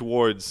just geared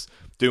towards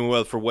doing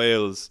well for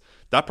Wales,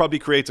 that probably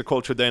creates a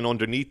culture then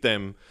underneath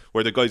them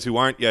where the guys who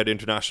aren't yet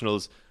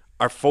internationals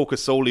are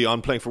focused solely on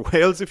playing for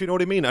Wales, if you know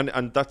what I mean,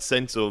 and that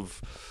sense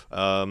of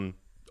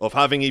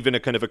having even a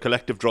kind of a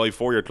collective drive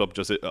for your club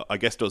just, I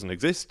guess, doesn't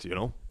exist,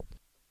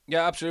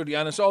 Yeah, absolutely,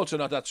 and it's also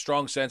not that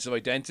strong sense of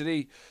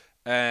identity.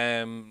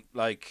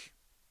 Cardiff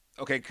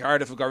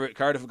have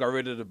got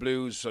rid of the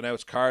Blues, so now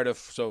it's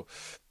Cardiff. So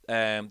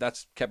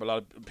that's kept a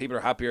lot of people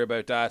are happier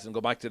about that, and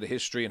go back to the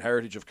history and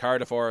heritage of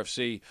Cardiff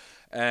RFC.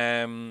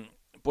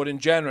 But in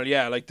general,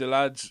 yeah, like the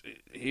lads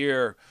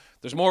here,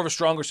 there's more of a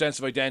stronger sense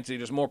of identity.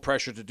 There's more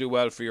pressure to do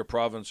well for your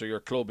province or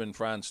your club in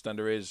France than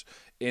there is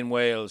in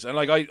Wales. And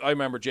like I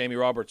remember Jamie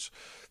Roberts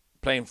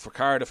playing for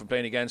Cardiff and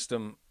playing against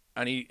him,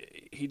 and he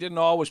didn't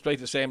always play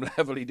to the same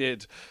level he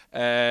did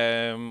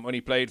when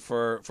he played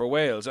for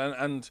Wales.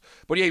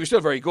 But yeah, he was still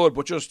very good.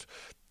 But just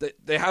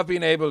they have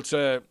been able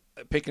to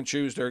pick and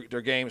choose their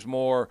games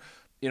more.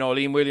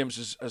 Liam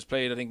Williams has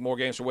played, I think, more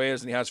games for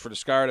Wales than he has for the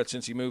Scarlet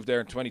since he moved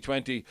there in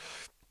 2020.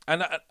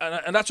 And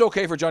that's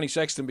okay for Johnny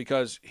Sexton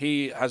because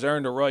he has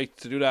earned a right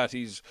to do that.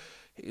 His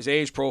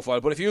age profile.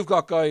 But if you've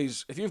got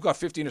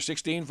 15 or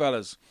 16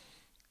 fellas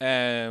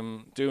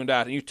doing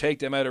that, and you take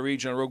them out of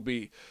regional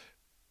rugby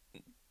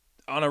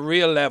on a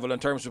real level in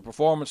terms of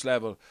performance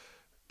level,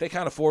 they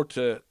can't afford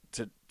to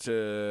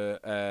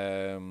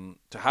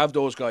have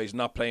those guys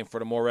not playing for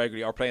them more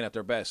regularly or playing at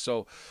their best.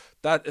 So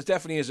that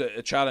definitely is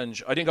a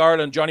challenge. I think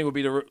Ireland, Johnny would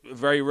be the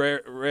very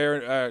rare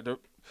the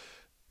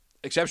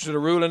exception to the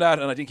rule in that,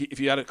 and I think if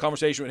you had a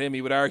conversation with him,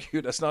 he would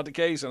argue that's not the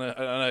case, and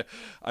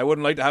I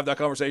wouldn't like to have that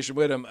conversation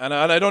with him, and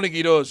I don't think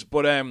he does,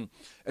 but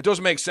it does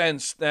make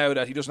sense now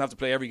that he doesn't have to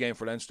play every game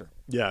for Leinster.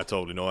 Yeah,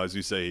 totally. No, as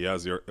you say, he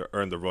has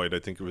earned the right. I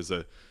think it was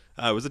a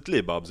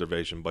glib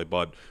observation by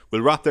Bod.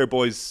 We'll wrap there,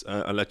 boys,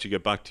 and let you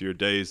get back to your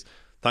days.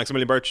 Thanks a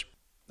million, Birch.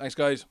 Thanks,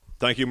 guys.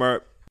 Thank you,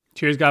 Mar.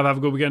 Cheers, Gav. Have a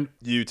good weekend.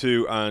 You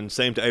too, and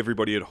same to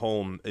everybody at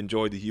home.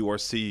 Enjoy the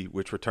URC,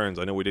 which returns.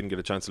 I know we didn't get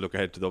a chance to look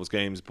ahead to those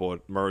games,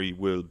 but Murray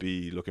will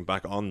be looking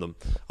back on them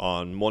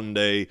on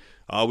Monday.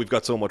 We've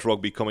got so much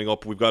rugby coming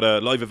up. We've got a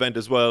live event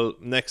as well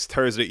next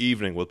Thursday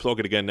evening. We'll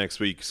plug it again next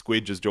week.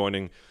 Squidge is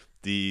joining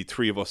the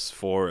three of us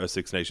for a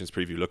Six Nations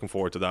preview. Looking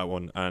forward to that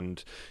one,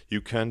 and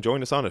you can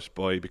join us on it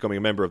by becoming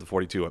a member of the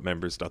 42 at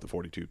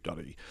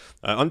members.the42.ie.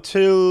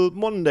 Until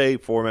Monday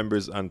for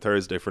members and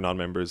Thursday for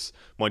non-members,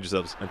 mind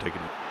yourselves and take it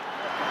easy.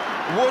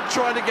 Wood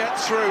trying to get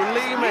through.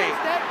 Leamy.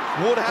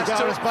 Wood has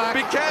to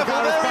be careful.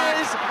 There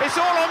it is. It's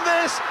all on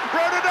this.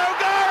 Ronan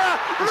O'Gara.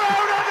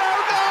 Oh,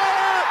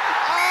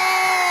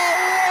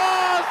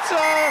 what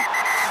Winter